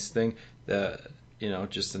that's a nice thing.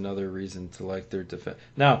 Just another reason to like their defense.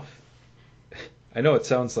 Now, I know it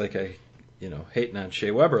sounds like I, hating on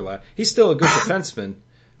Shea Weber a lot. He's still a good defenseman.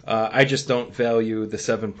 I just don't value the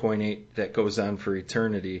 7.8 that goes on for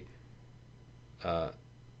eternity.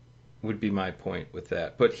 Would be my point with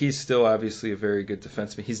that. But he's still obviously a very good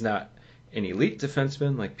defenseman. He's not an elite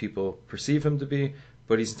defenseman like people perceive him to be,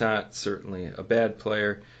 but he's not certainly a bad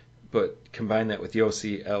player. But combine that with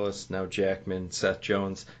Yossi, Ellis, now Jackman, Seth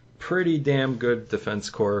Jones, pretty damn good defense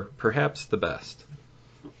core, perhaps the best.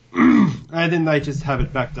 And then they just have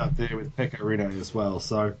it backed up there with Pekka Rinne as well.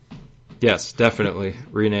 So yes, definitely.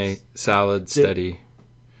 Rinne, solid, steady.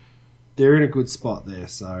 They're in a good spot there,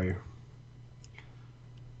 so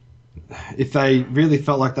if they really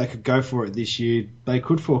felt like they could go for it this year, they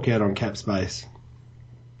could fork out on cap space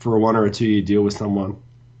for a 1 or a 2 year deal with someone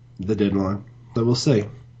at the deadline. But we'll see.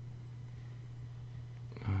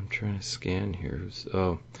 I'm trying to scan here.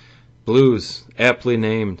 Blues, aptly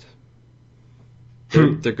named.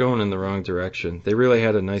 They're going in the wrong direction. They really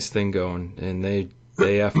had a nice thing going, and they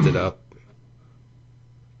effed it up.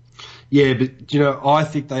 Yeah, but, I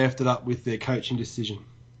think they effed it up with their coaching decision.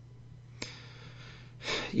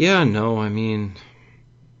 Yeah, no, I mean...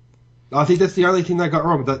 I think that's the only thing they got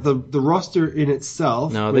wrong. The roster in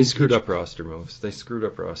itself... No, they screwed up roster moves.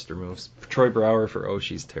 Troy Brouwer for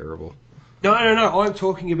Oshie's terrible. No. I'm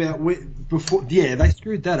talking about before. Yeah, they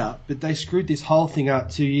screwed that up, but they screwed this whole thing up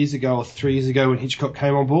 2 years ago or 3 years ago when Hitchcock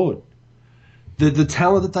came on board. The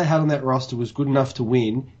talent that they had on that roster was good enough to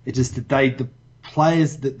win. It's just that the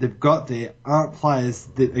players that they've got there aren't players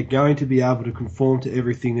that are going to be able to conform to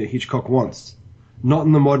everything that Hitchcock wants. Not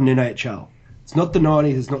in the modern NHL. It's not the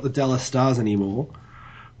 90s. It's not the Dallas Stars anymore,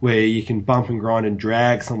 where you can bump and grind and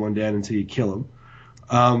drag someone down until you kill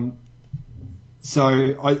them.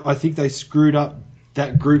 So I think they screwed up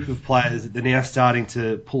that group of players that they're now starting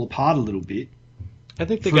to pull apart a little bit. I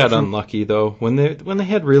think they got unlucky though. When they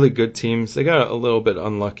had really good teams, they got a little bit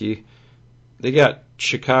unlucky. They got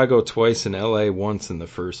Chicago twice and LA once in the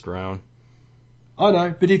first round. I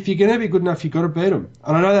know, but if you're going to be good enough, you've got to beat them.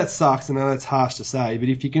 And I know that sucks, and I know that's harsh to say, but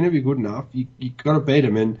if you're going to be good enough, you've got to beat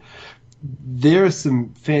them. And there are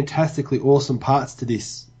some fantastically awesome parts to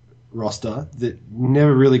this roster that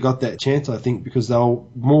never really got that chance, I think, because they were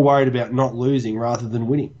more worried about not losing rather than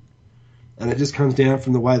winning. and it just comes down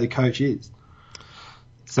from the way the coach is.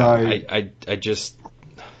 So I just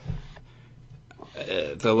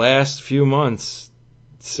the last few months,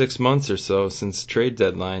 6 months or so since trade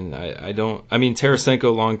deadline, I don't. I mean,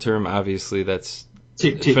 Tarasenko long term, obviously that's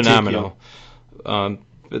phenomenal.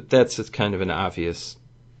 But that's kind of an obvious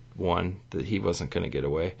one that he wasn't going to get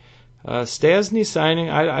away. Stasny signing,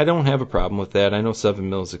 I don't have a problem with that. I know $7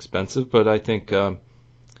 million is expensive, but I think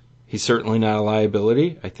he's certainly not a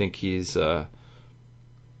liability. I think he's not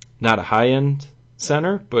a high-end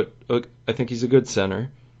center, but I think he's a good center.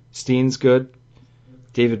 Steen's good.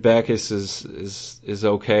 David Backes is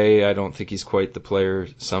okay. I don't think he's quite the player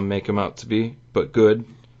some make him out to be, but good.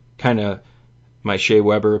 Kind of my Shea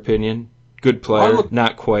Weber opinion. Good player,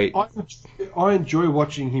 not quite. I enjoy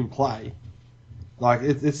watching him play. Like,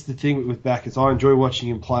 it's the thing with Backes. I enjoy watching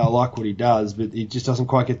him play. I like what he does, but he just doesn't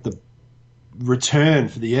quite get the return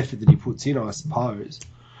for the effort that he puts in, I suppose.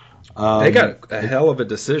 They got a hell of a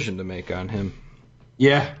decision to make on him.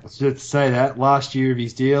 Yeah, I was just to say that. Last year of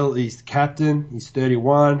his deal, he's the captain. He's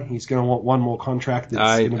 31. He's going to want one more contract.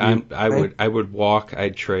 I would walk.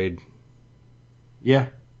 I'd trade. Yeah.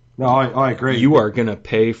 No, I agree. You are going to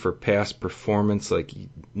pay for past performance like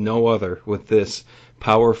no other with this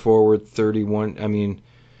power forward 31. I mean,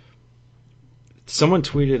 someone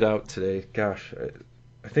tweeted out today, gosh,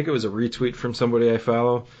 I think it was a retweet from somebody I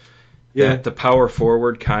follow, that the power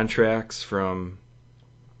forward contracts from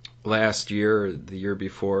last year or the year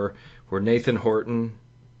before were Nathan Horton,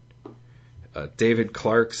 David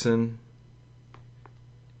Clarkson,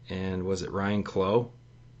 and was it Ryan Clough?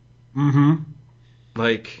 Mm-hmm.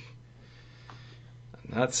 Like,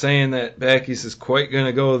 I'm not saying that Backes is quite going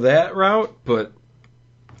to go that route, but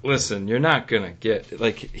listen, you're not going to get,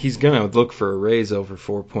 like, he's going to look for a raise over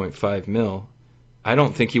 $4.5 million. I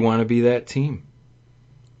don't think you want to be that team.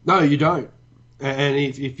 No, you don't. And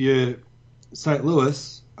if you're St.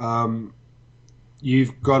 Louis,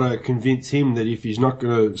 you've got to convince him that if he's not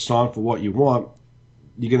going to sign for what you want,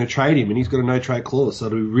 you're going to trade him, and he's got a no-trade clause, so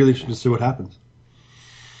it'll be really interesting to see what happens.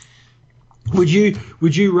 Would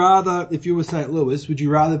you rather, if you were St. Louis, would you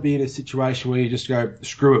rather be in a situation where you just go,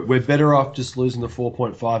 screw it, we're better off just losing the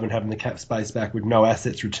 4.5 and having the cap space back with no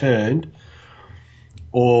assets returned,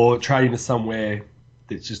 or trading to somewhere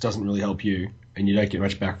that just doesn't really help you and you don't get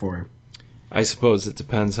much back for him? I suppose it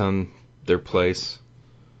depends on their place.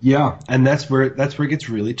 Yeah, and that's where it gets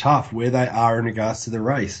really tough, where they are in regards to the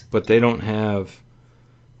race. But they don't have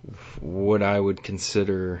what I would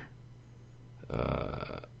consider.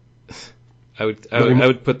 I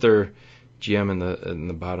would put their GM in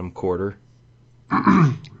the bottom quarter.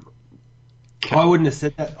 I wouldn't have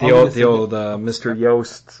said that. The old Mr.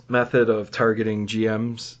 Yost method of targeting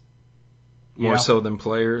GMs more so than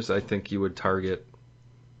players. I think you would target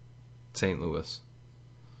St. Louis.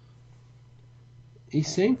 He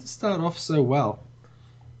seemed to start off so well.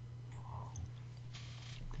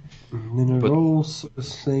 And then it all sort of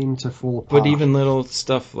seemed to fall apart. But even little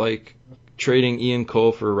stuff like trading Ian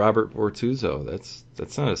Cole for Robert Bortuzzo,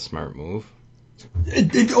 that's not a smart move.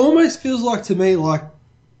 It almost feels like to me like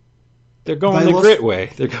they're going the grit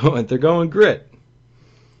way. They're going grit.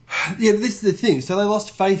 Yeah, this is the thing. So they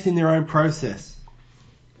lost faith in their own process,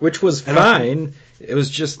 which was fine. It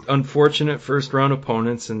was just unfortunate first round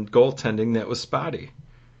opponents and goaltending that was spotty.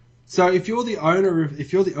 So if you're the owner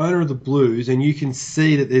of the Blues and you can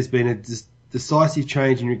see that there's been a decisive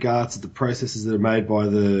change in regards to the processes that are made by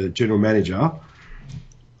the general manager,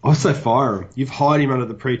 I'd say fire him. You've hired him under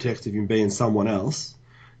the pretext of him being someone else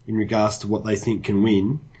in regards to what they think can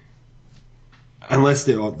win. Unless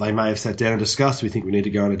they may have sat down and discussed, we think we need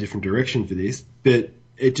to go in a different direction for this. But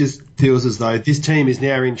it just feels as though this team is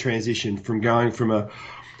now in transition from going from a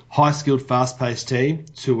high-skilled, fast-paced team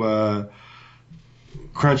to a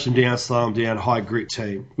crunch them down, slow them down, high-grit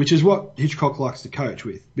team, which is what Hitchcock likes to coach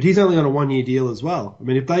with. But he's only on a one-year deal as well. I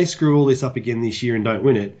mean, if they screw all this up again this year and don't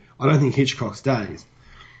win it, I don't think Hitchcock stays.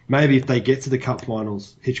 Maybe if they get to the Cup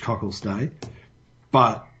finals, Hitchcock will stay.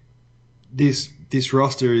 But this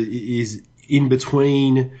roster is in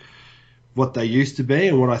between what they used to be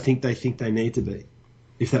and what I think they need to be,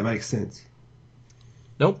 if that makes sense.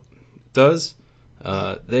 Nope, it does.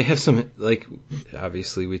 They have some, like,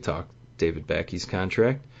 obviously we talked David Backes'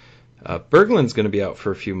 contract. Berglund's going to be out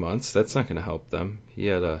for a few months. That's not going to help them. He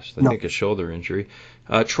had, I think, a shoulder injury.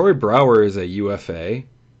 Troy Brouwer is a UFA.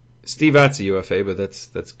 Steve Ott's a UFA, but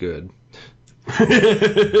that's good.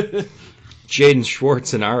 Jaden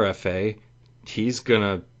Schwartz, an RFA. He's going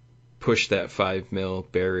to push that $5 million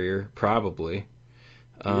barrier, probably.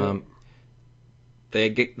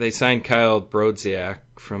 They signed Kyle Brodziak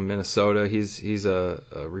from Minnesota. He's a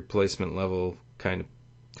replacement level kind of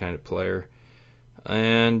kind of player.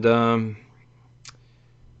 And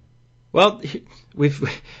well,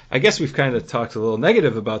 I guess we've kind of talked a little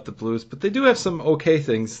negative about the Blues, but they do have some okay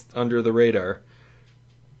things under the radar.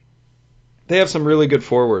 They have some really good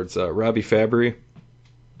forwards. Robbie Fabry.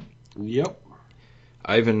 Yep.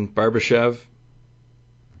 Ivan Barbashev.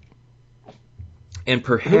 And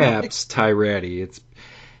perhaps Ty Ratty. It's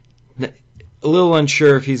a little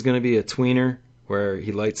unsure if he's going to be a tweener, where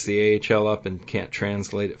he lights the AHL up and can't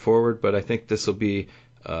translate it forward, but I think this will be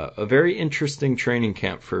a very interesting training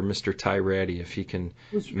camp for Mr. Ty Ratty if he can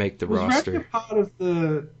make the roster.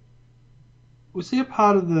 Was he a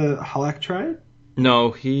part of the Halak trade?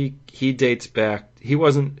 No, he dates back. He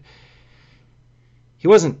wasn't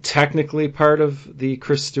technically part of the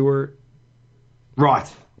Chris Stewart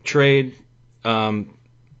trade.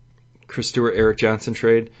 Chris Stewart, Eric Johnson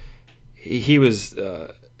trade. He was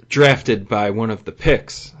drafted by one of the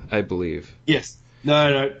picks, I believe. Yes.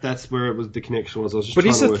 No, that's where it was. The connection was. But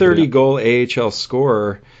he's a 30-goal AHL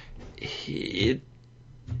scorer.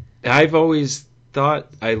 I've always thought,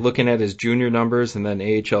 looking at his junior numbers and then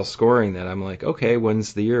AHL scoring, that I'm like, okay,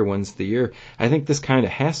 when's the year? I think this kind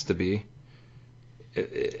of has to be,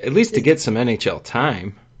 at least to get some NHL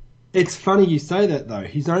time. It's funny you say that, though.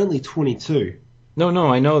 He's only 22. No,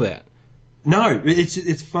 I know that. No,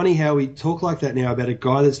 it's funny how we talk like that now about a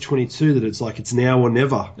guy that's 22, that it's like it's now or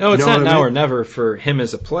never. No, it's not now or never for him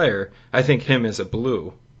as a player. I think him as a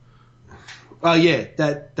Blue. Oh, yeah,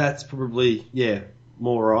 that's probably,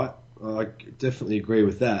 more right. I definitely agree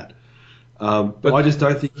with that. But I just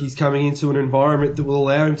don't think he's coming into an environment that will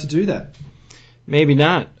allow him to do that. Maybe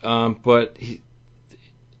not, but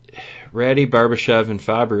Ratty, Barbashev, and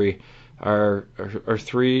Fabry are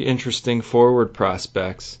three interesting forward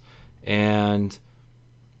prospects. And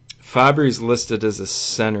Fabry's listed as a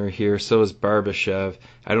center here, so is Barbashev.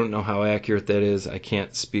 I don't know how accurate that is. I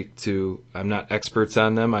can't speak to. I'm not experts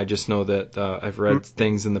on them. I just know that I've read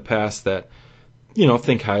things in the past that,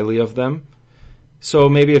 think highly of them. So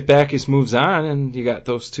maybe if Backes moves on and you got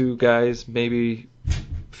those two guys maybe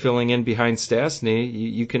filling in behind Stastny,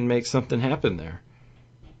 you can make something happen there.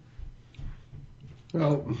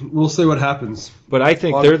 Well, we'll see what happens. But I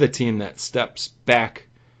think they're the team that steps back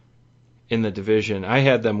in the division. I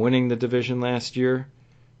had them winning the division last year,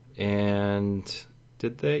 and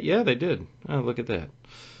did they? Yeah, they did. Oh, look at that.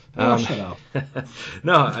 Shut up.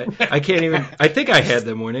 No, I can't even. I think I had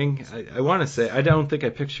them winning. I want to say I don't think I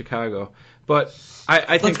picked Chicago, but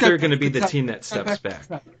I think they're going to be the team that steps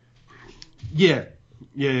back. Yeah.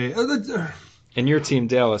 And your team,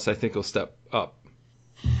 Dallas, I think will step up.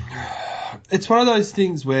 It's one of those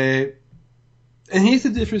things where, and here's the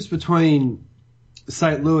difference between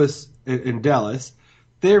St. Louis and Dallas.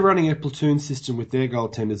 They're running a platoon system with their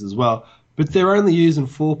goaltenders as well, but they're only using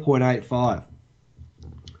 4.85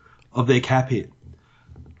 of their cap hit.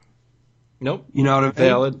 Nope. You know what I mean?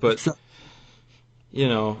 Valid, but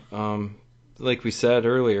like we said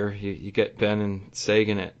earlier, you get Ben and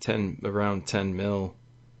Sagan at around 10 mil.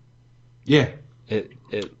 Yeah.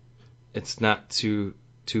 It's not too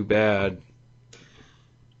bad.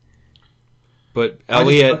 But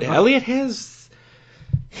Elliott has,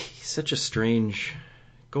 he's such a strange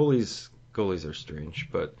goalies are strange,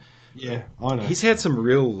 but yeah, I know. He's had some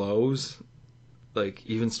real lows, like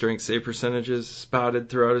even strength save percentages spotted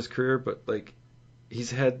throughout his career, but like he's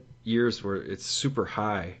had years where it's super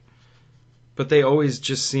high. But they always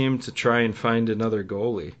just seem to try and find another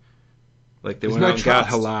goalie. Like they went out and got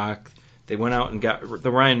Halak. They went out and got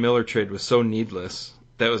the Ryan Miller trade was so needless.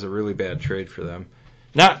 That was a really bad trade for them.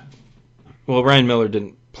 Ryan Miller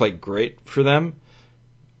didn't play great for them,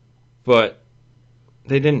 but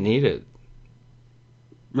they didn't need it.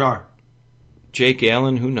 No. Jake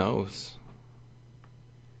Allen, who knows?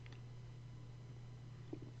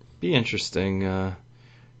 Be interesting.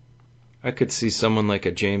 I could see someone like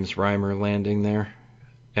a James Reimer landing there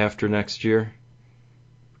after next year.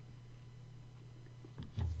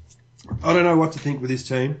 I don't know what to think with this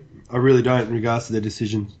team. I really don't in regards to their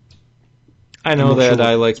decisions. I know that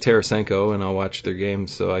I like Tarasenko, and I'll watch their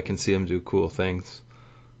games, so I can see them do cool things.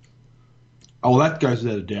 Oh, well, that goes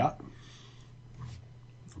without a doubt.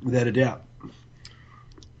 Without a doubt.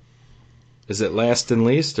 Is it last and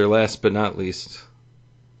least, or last but not least?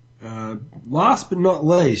 Last but not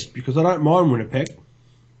least, because I don't mind Winnipeg.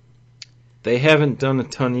 They haven't done a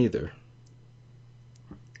ton either.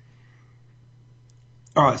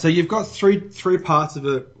 All right, so you've got three parts of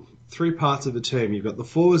a team. You've got the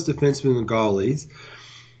forwards, defensemen, and goalies.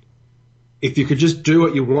 If you could just do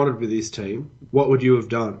what you wanted with this team, what would you have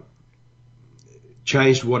done?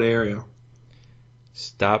 Changed what area?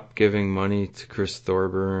 Stop giving money to Chris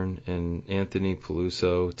Thorburn and Anthony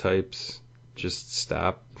Peluso types. Just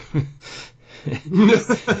stop.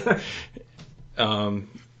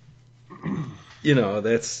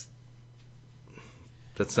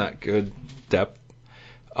 That's not good depth.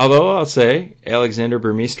 Although I'll say Alexander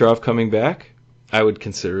Burmistrov coming back, I would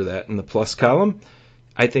consider that in the plus column.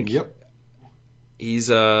 I think he's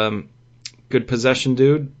a good possession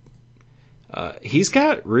dude. He's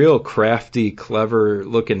got real crafty,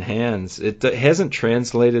 clever-looking hands. It hasn't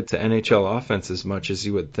translated to NHL offense as much as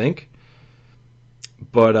you would think,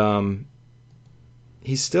 but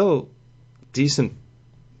he's still decent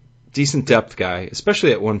depth guy,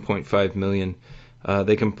 especially at 1.5 million.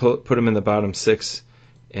 They can put him in the bottom six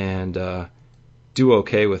and do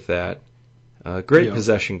okay with that. Great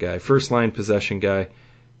possession guy, first line possession guy,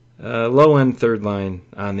 low end third line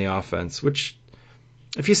on the offense, which.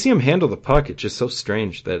 If you see him handle the puck, it's just so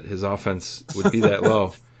strange that his offense would be that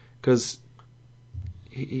low, because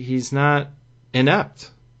he's not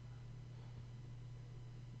inept.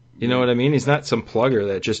 You know what I mean? He's not some plugger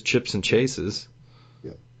that just chips and chases.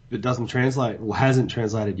 Yeah. It doesn't translate, or hasn't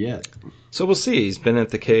translated yet. So we'll see. He's been at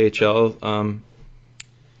the KHL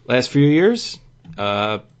last few years,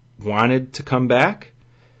 wanted to come back,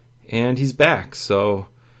 and he's back. So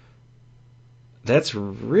that's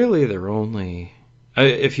really their only...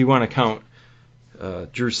 If you want to count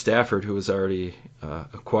Drew Stafford, who was already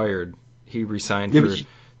acquired, he re-signed for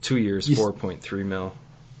 2 years, 4.3 mil.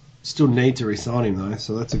 Still need to re-sign him though,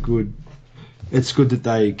 so that's it's good that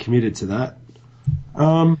they committed to that.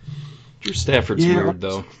 Drew Stafford's weird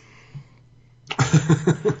though.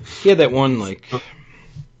 He had that one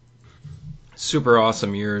super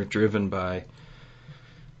awesome year, driven by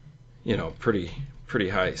pretty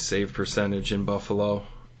high save percentage in Buffalo.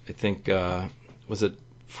 I think. Was it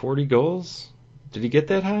 40 goals? Did he get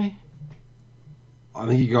that high? I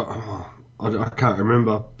think he got... I can't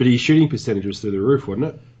remember. But his shooting percentage was through the roof, wasn't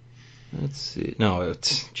it? Let's see. No,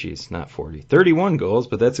 not 40. 31 goals,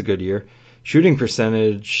 but that's a good year. Shooting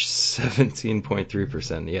percentage,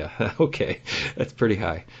 17.3%. Yeah, okay. That's pretty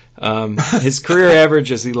high. His career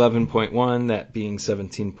average is 11.1, that being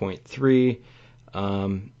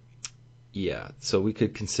 17.3. Yeah, so we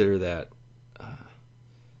could consider that...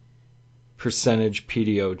 percentage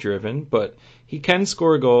PDO driven, but he can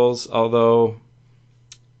score goals, although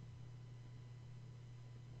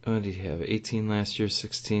what did he have? 18 last year,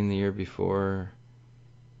 16 the year before.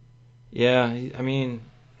 Yeah, I mean,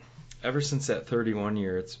 ever since that 31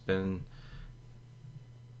 year, it's been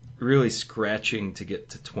really scratching to get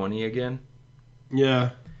to 20 again. Yeah.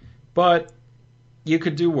 But you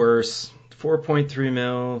could do worse. 4.3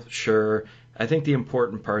 mil, sure. I think the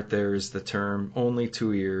important part there is the term, only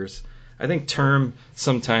 2 years. I think term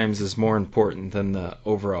sometimes is more important than the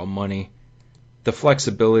overall money. The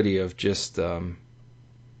flexibility of just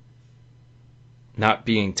not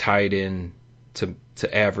being tied in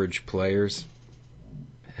to average players.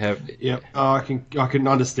 I can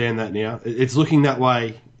understand that now. It's looking that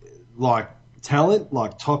way. Like talent,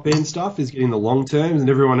 like top end stuff, is getting the long terms, and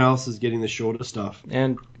everyone else is getting the shorter stuff.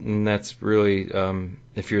 And that's really,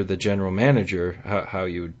 if you're the general manager, how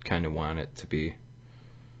you would kind of want it to be.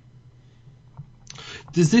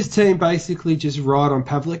 Does this team basically just ride on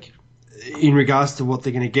Pavlik in regards to what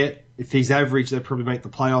they're going to get? If he's average, they'll probably make the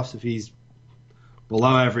playoffs. If he's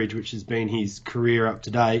below average, which has been his career up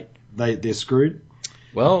to date, they're screwed.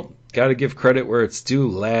 Well, got to give credit where it's due.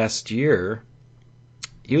 Last year,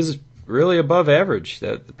 he was really above average.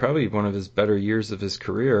 That probably one of his better years of his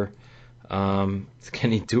career. Can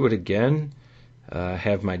he do it again?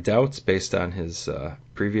 Have my doubts based on his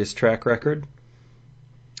previous track record.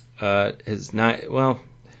 Let's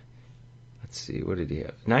see, what did he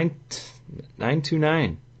have?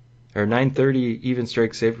 929 or 930 even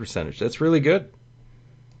strike save percentage. That's really good.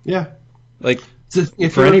 Yeah,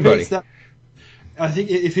 for anybody. I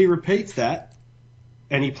think if he repeats that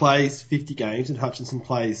and he plays 50 games and Hutchinson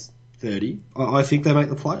plays 30, I think they make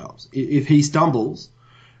the playoffs. If he stumbles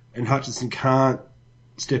and Hutchinson can't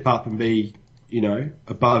step up and be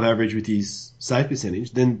above average with his save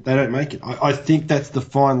percentage, then they don't make it. I think that's the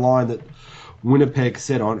fine line that Winnipeg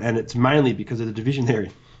set on, and it's mainly because of the division they're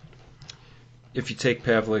in. If you take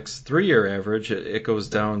Pavlik's 3-year average, it goes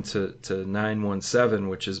down to 917,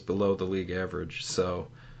 which is below the league average. So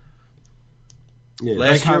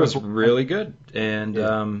last year was really good, and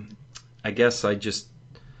I guess I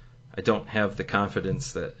don't have the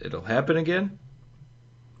confidence that it'll happen again.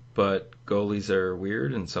 But goalies are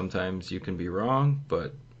weird, and sometimes you can be wrong.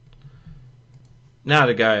 But not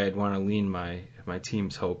a guy I'd want to lean my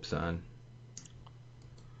team's hopes on.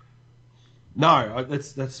 No,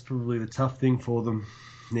 that's probably the tough thing for them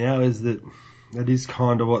now is that is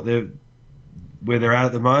kind of where they're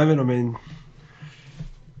at the moment. I mean,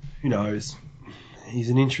 who knows? He's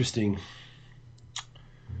an interesting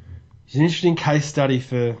case study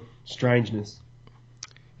for strangeness.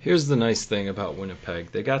 Here's the nice thing about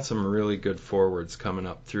Winnipeg. They got some really good forwards coming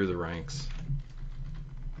up through the ranks.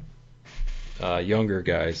 Younger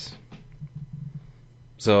guys.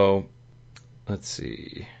 So, let's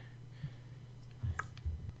see.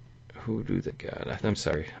 Who do they got? I'm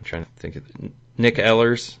sorry. I'm trying to think of it. Nick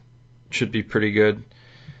Ehlers should be pretty good.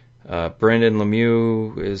 Brandon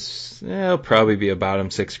Lemieux he'll probably be a bottom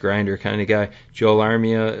six grinder kind of guy. Joel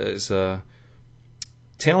Armia is a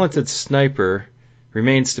talented sniper.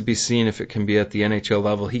 Remains to be seen if it can be at the NHL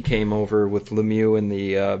level. He came over with Lemieux in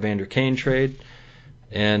the Vander Kane trade.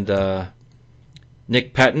 And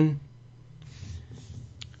Nick Pettin,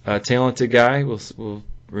 a talented guy, will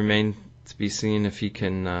remain to be seen if he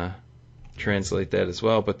can translate that as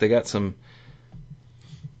well. But they got some,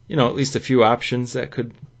 at least a few options that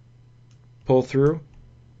could pull through.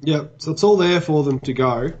 Yeah, so it's all there for them to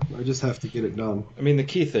go. I just have to get it done. I mean, the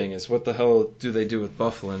key thing is what the hell do they do with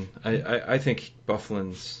Byfuglien? I think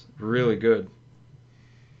Byfuglien's really good.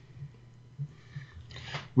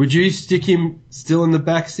 Would you stick him still in the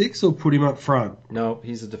back six or put him up front? No,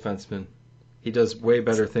 he's a defenseman. He does way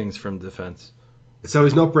better things from defense. So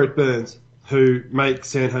he's not Brett Burns, who makes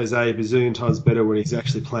San Jose a bazillion times better when he's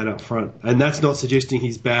actually playing up front. And that's not suggesting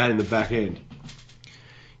he's bad in the back end.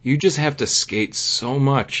 You just have to skate so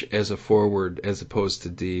much as a forward as opposed to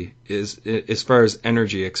D, as far as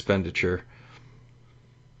energy expenditure.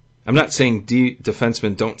 I'm not saying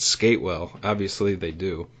defensemen don't skate well. Obviously they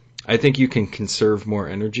do. I think you can conserve more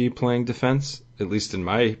energy playing defense, at least in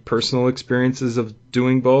my personal experiences of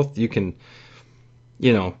doing both. You can,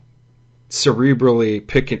 cerebrally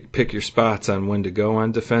pick your spots on when to go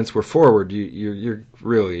on defense. Where forward, you're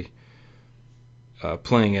really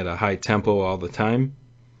playing at a high tempo all the time.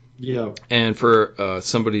 Yeah. And for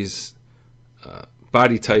somebody's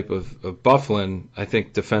body type of Byfuglien, I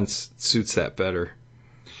think defense suits that better.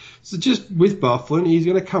 So just with Byfuglien, he's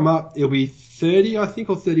going to come up. He'll be 30, I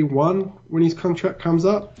think, or 31 when his contract comes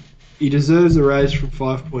up. He deserves a raise from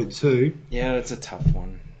 5.2. Yeah, that's a tough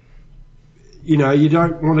one. You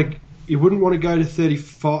wouldn't want to go to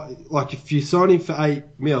 35. Like if you sign him for $8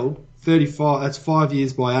 million, 35. That's 5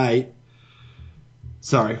 years by 8.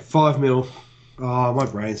 Sorry, $5 million. Oh, my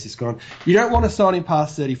brain's just gone. You don't want to sign him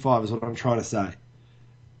past 35 is what I'm trying to say.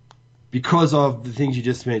 Because of the things you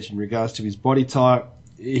just mentioned in regards to his body type,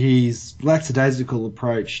 his lackadaisical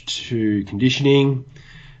approach to conditioning.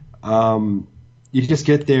 You just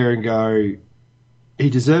get there and go, he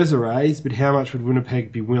deserves a raise, but how much would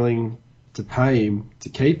Winnipeg be willing to pay him to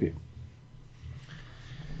keep him?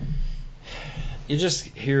 You just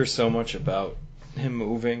hear so much about him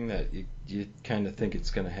moving that you kind of think it's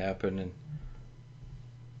going to happen, and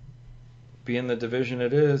being the division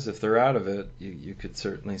it is, if they're out of it, you could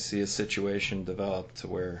certainly see a situation develop to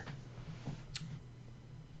where,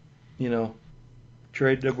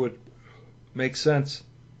 trade that would make sense.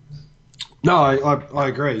 No, I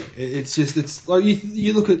agree. It's like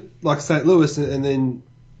you look at like St. Louis and then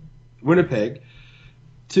Winnipeg,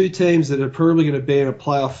 two teams that are probably going to be in a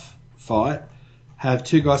playoff fight, have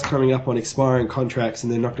two guys coming up on expiring contracts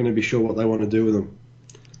and they're not going to be sure what they want to do with them.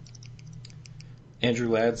 Andrew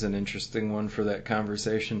Ladd's an interesting one for that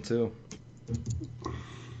conversation too.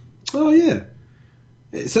 Oh yeah.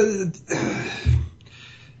 So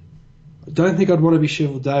I don't think I'd want to be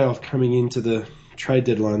Cheval Dayoff coming into the trade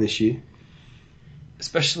deadline this year.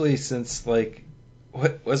 Especially since,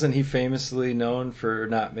 wasn't he famously known for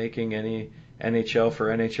not making any NHL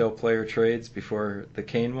for NHL player trades before the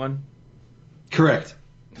Kane one? Correct.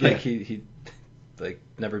 He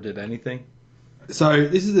never did anything. So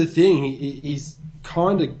this is the thing. He's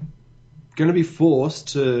kind of going to be forced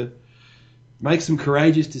to make some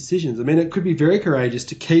courageous decisions. I mean, it could be very courageous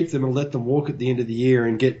to keep them and let them walk at the end of the year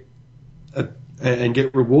and get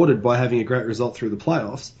rewarded by having a great result through the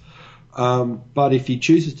playoffs. But if he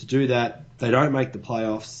chooses to do that, they don't make the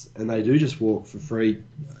playoffs and they do just walk for free.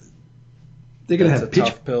 They're going to have a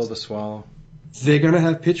tough pill to swallow. They're going to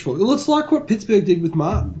have pitchforks. It looks like what Pittsburgh did with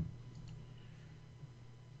Martin.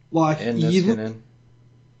 And Niskanen.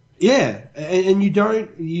 Yeah, and you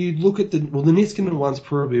look at the Niskanen one's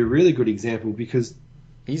probably a really good example because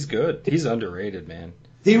he's good. He's underrated, man.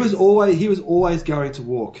 He was always going to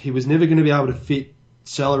walk. He was never going to be able to fit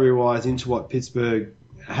salary wise into what Pittsburgh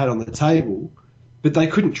had on the table, but they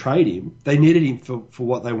couldn't trade him. They needed him for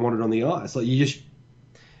what they wanted on the ice.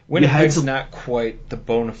 Winnipeg's not quite the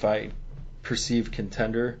bona fide perceived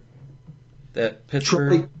contender that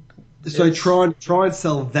Pittsburgh. Try and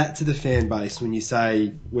sell that to the fan base when you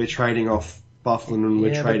say we're trading off Buffalo and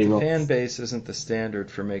we're trading off. The fan base isn't the standard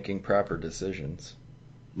for making proper decisions.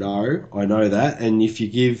 No, I know that, and if you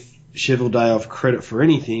give Cheveldayoff credit for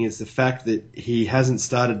anything, it's the fact that he hasn't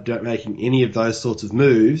started making any of those sorts of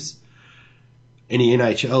moves, any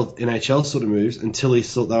NHL sort of moves, until he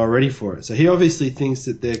thought they were ready for it. So he obviously thinks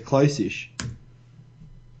that they're close-ish.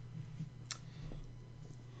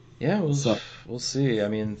 Yeah, we'll see. I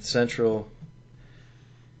mean, Central,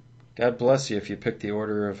 God bless you if you pick the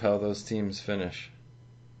order of how those teams finish.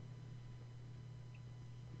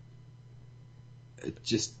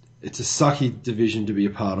 It's a sucky division to be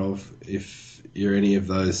a part of if you're any of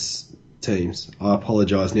those teams. I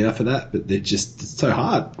apologise now for that, but it's so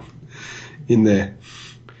hard in there.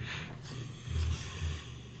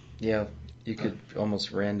 Yeah, you could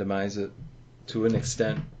almost randomize it to an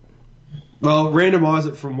extent. Well, randomise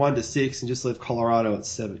it from 1 to 6 and just leave Colorado at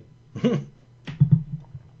 7. But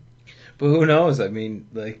who knows? I mean,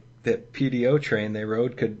 like that PDO train they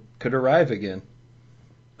rode could arrive again.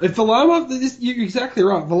 If Varlamov, you're exactly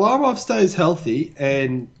right. Varlamov stays healthy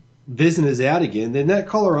and Vezina's out again, then that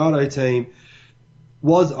Colorado team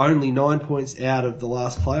was only 9 points out of the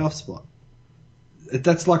last playoff spot.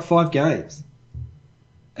 That's like 5 games.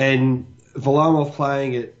 And Varlamov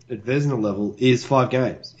playing at Vezina level is 5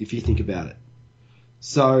 games, if you think about it.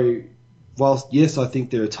 So, whilst, yes, I think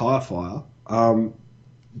they're a tyre fire,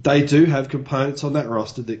 they do have components on that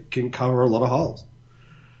roster that can cover a lot of holes.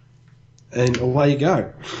 And away you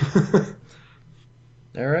go.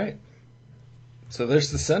 All right. So there's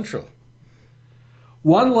the Central.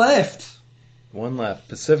 One left.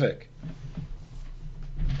 Pacific.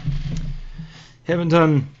 Haven't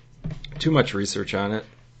done too much research on it.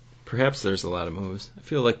 Perhaps there's a lot of moves. I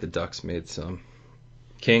feel like the Ducks made some.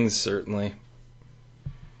 Kings, certainly.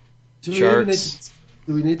 Sharks.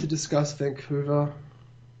 Do we need to discuss Vancouver?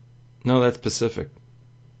 No, that's Pacific.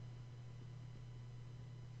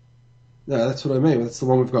 No, that's what I mean. That's the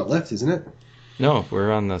one we've got left, isn't it? No,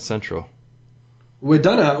 we're on the Central. We're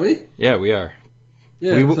done, aren't we? Yeah, we are.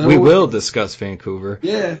 Yeah, we will discuss Vancouver.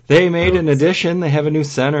 Yeah. They made an addition. They have a new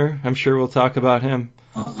center. I'm sure we'll talk about him.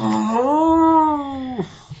 Oh,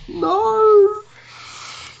 no.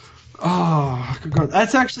 Oh, good God.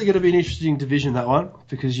 That's actually going to be an interesting division, that one,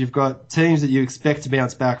 because you've got teams that you expect to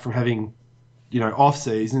bounce back from having, off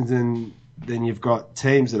seasons, and then you've got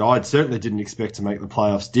teams that I certainly didn't expect to make the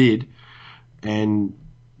playoffs did, and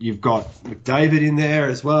you've got McDavid in there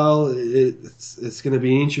as well. It's going to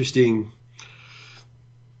be interesting.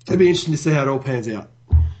 It'll be interesting to see how it all pans out.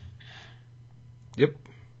 Yep.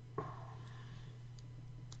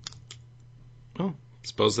 Oh,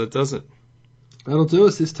 suppose that does it. That'll do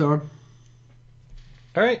us this time.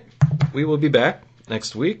 All right. We will be back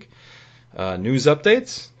next week. News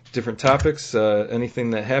updates, different topics,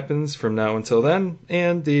 anything that happens from now until then,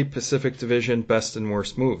 and the Pacific Division best and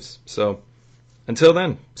worst moves. So until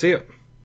then, see ya.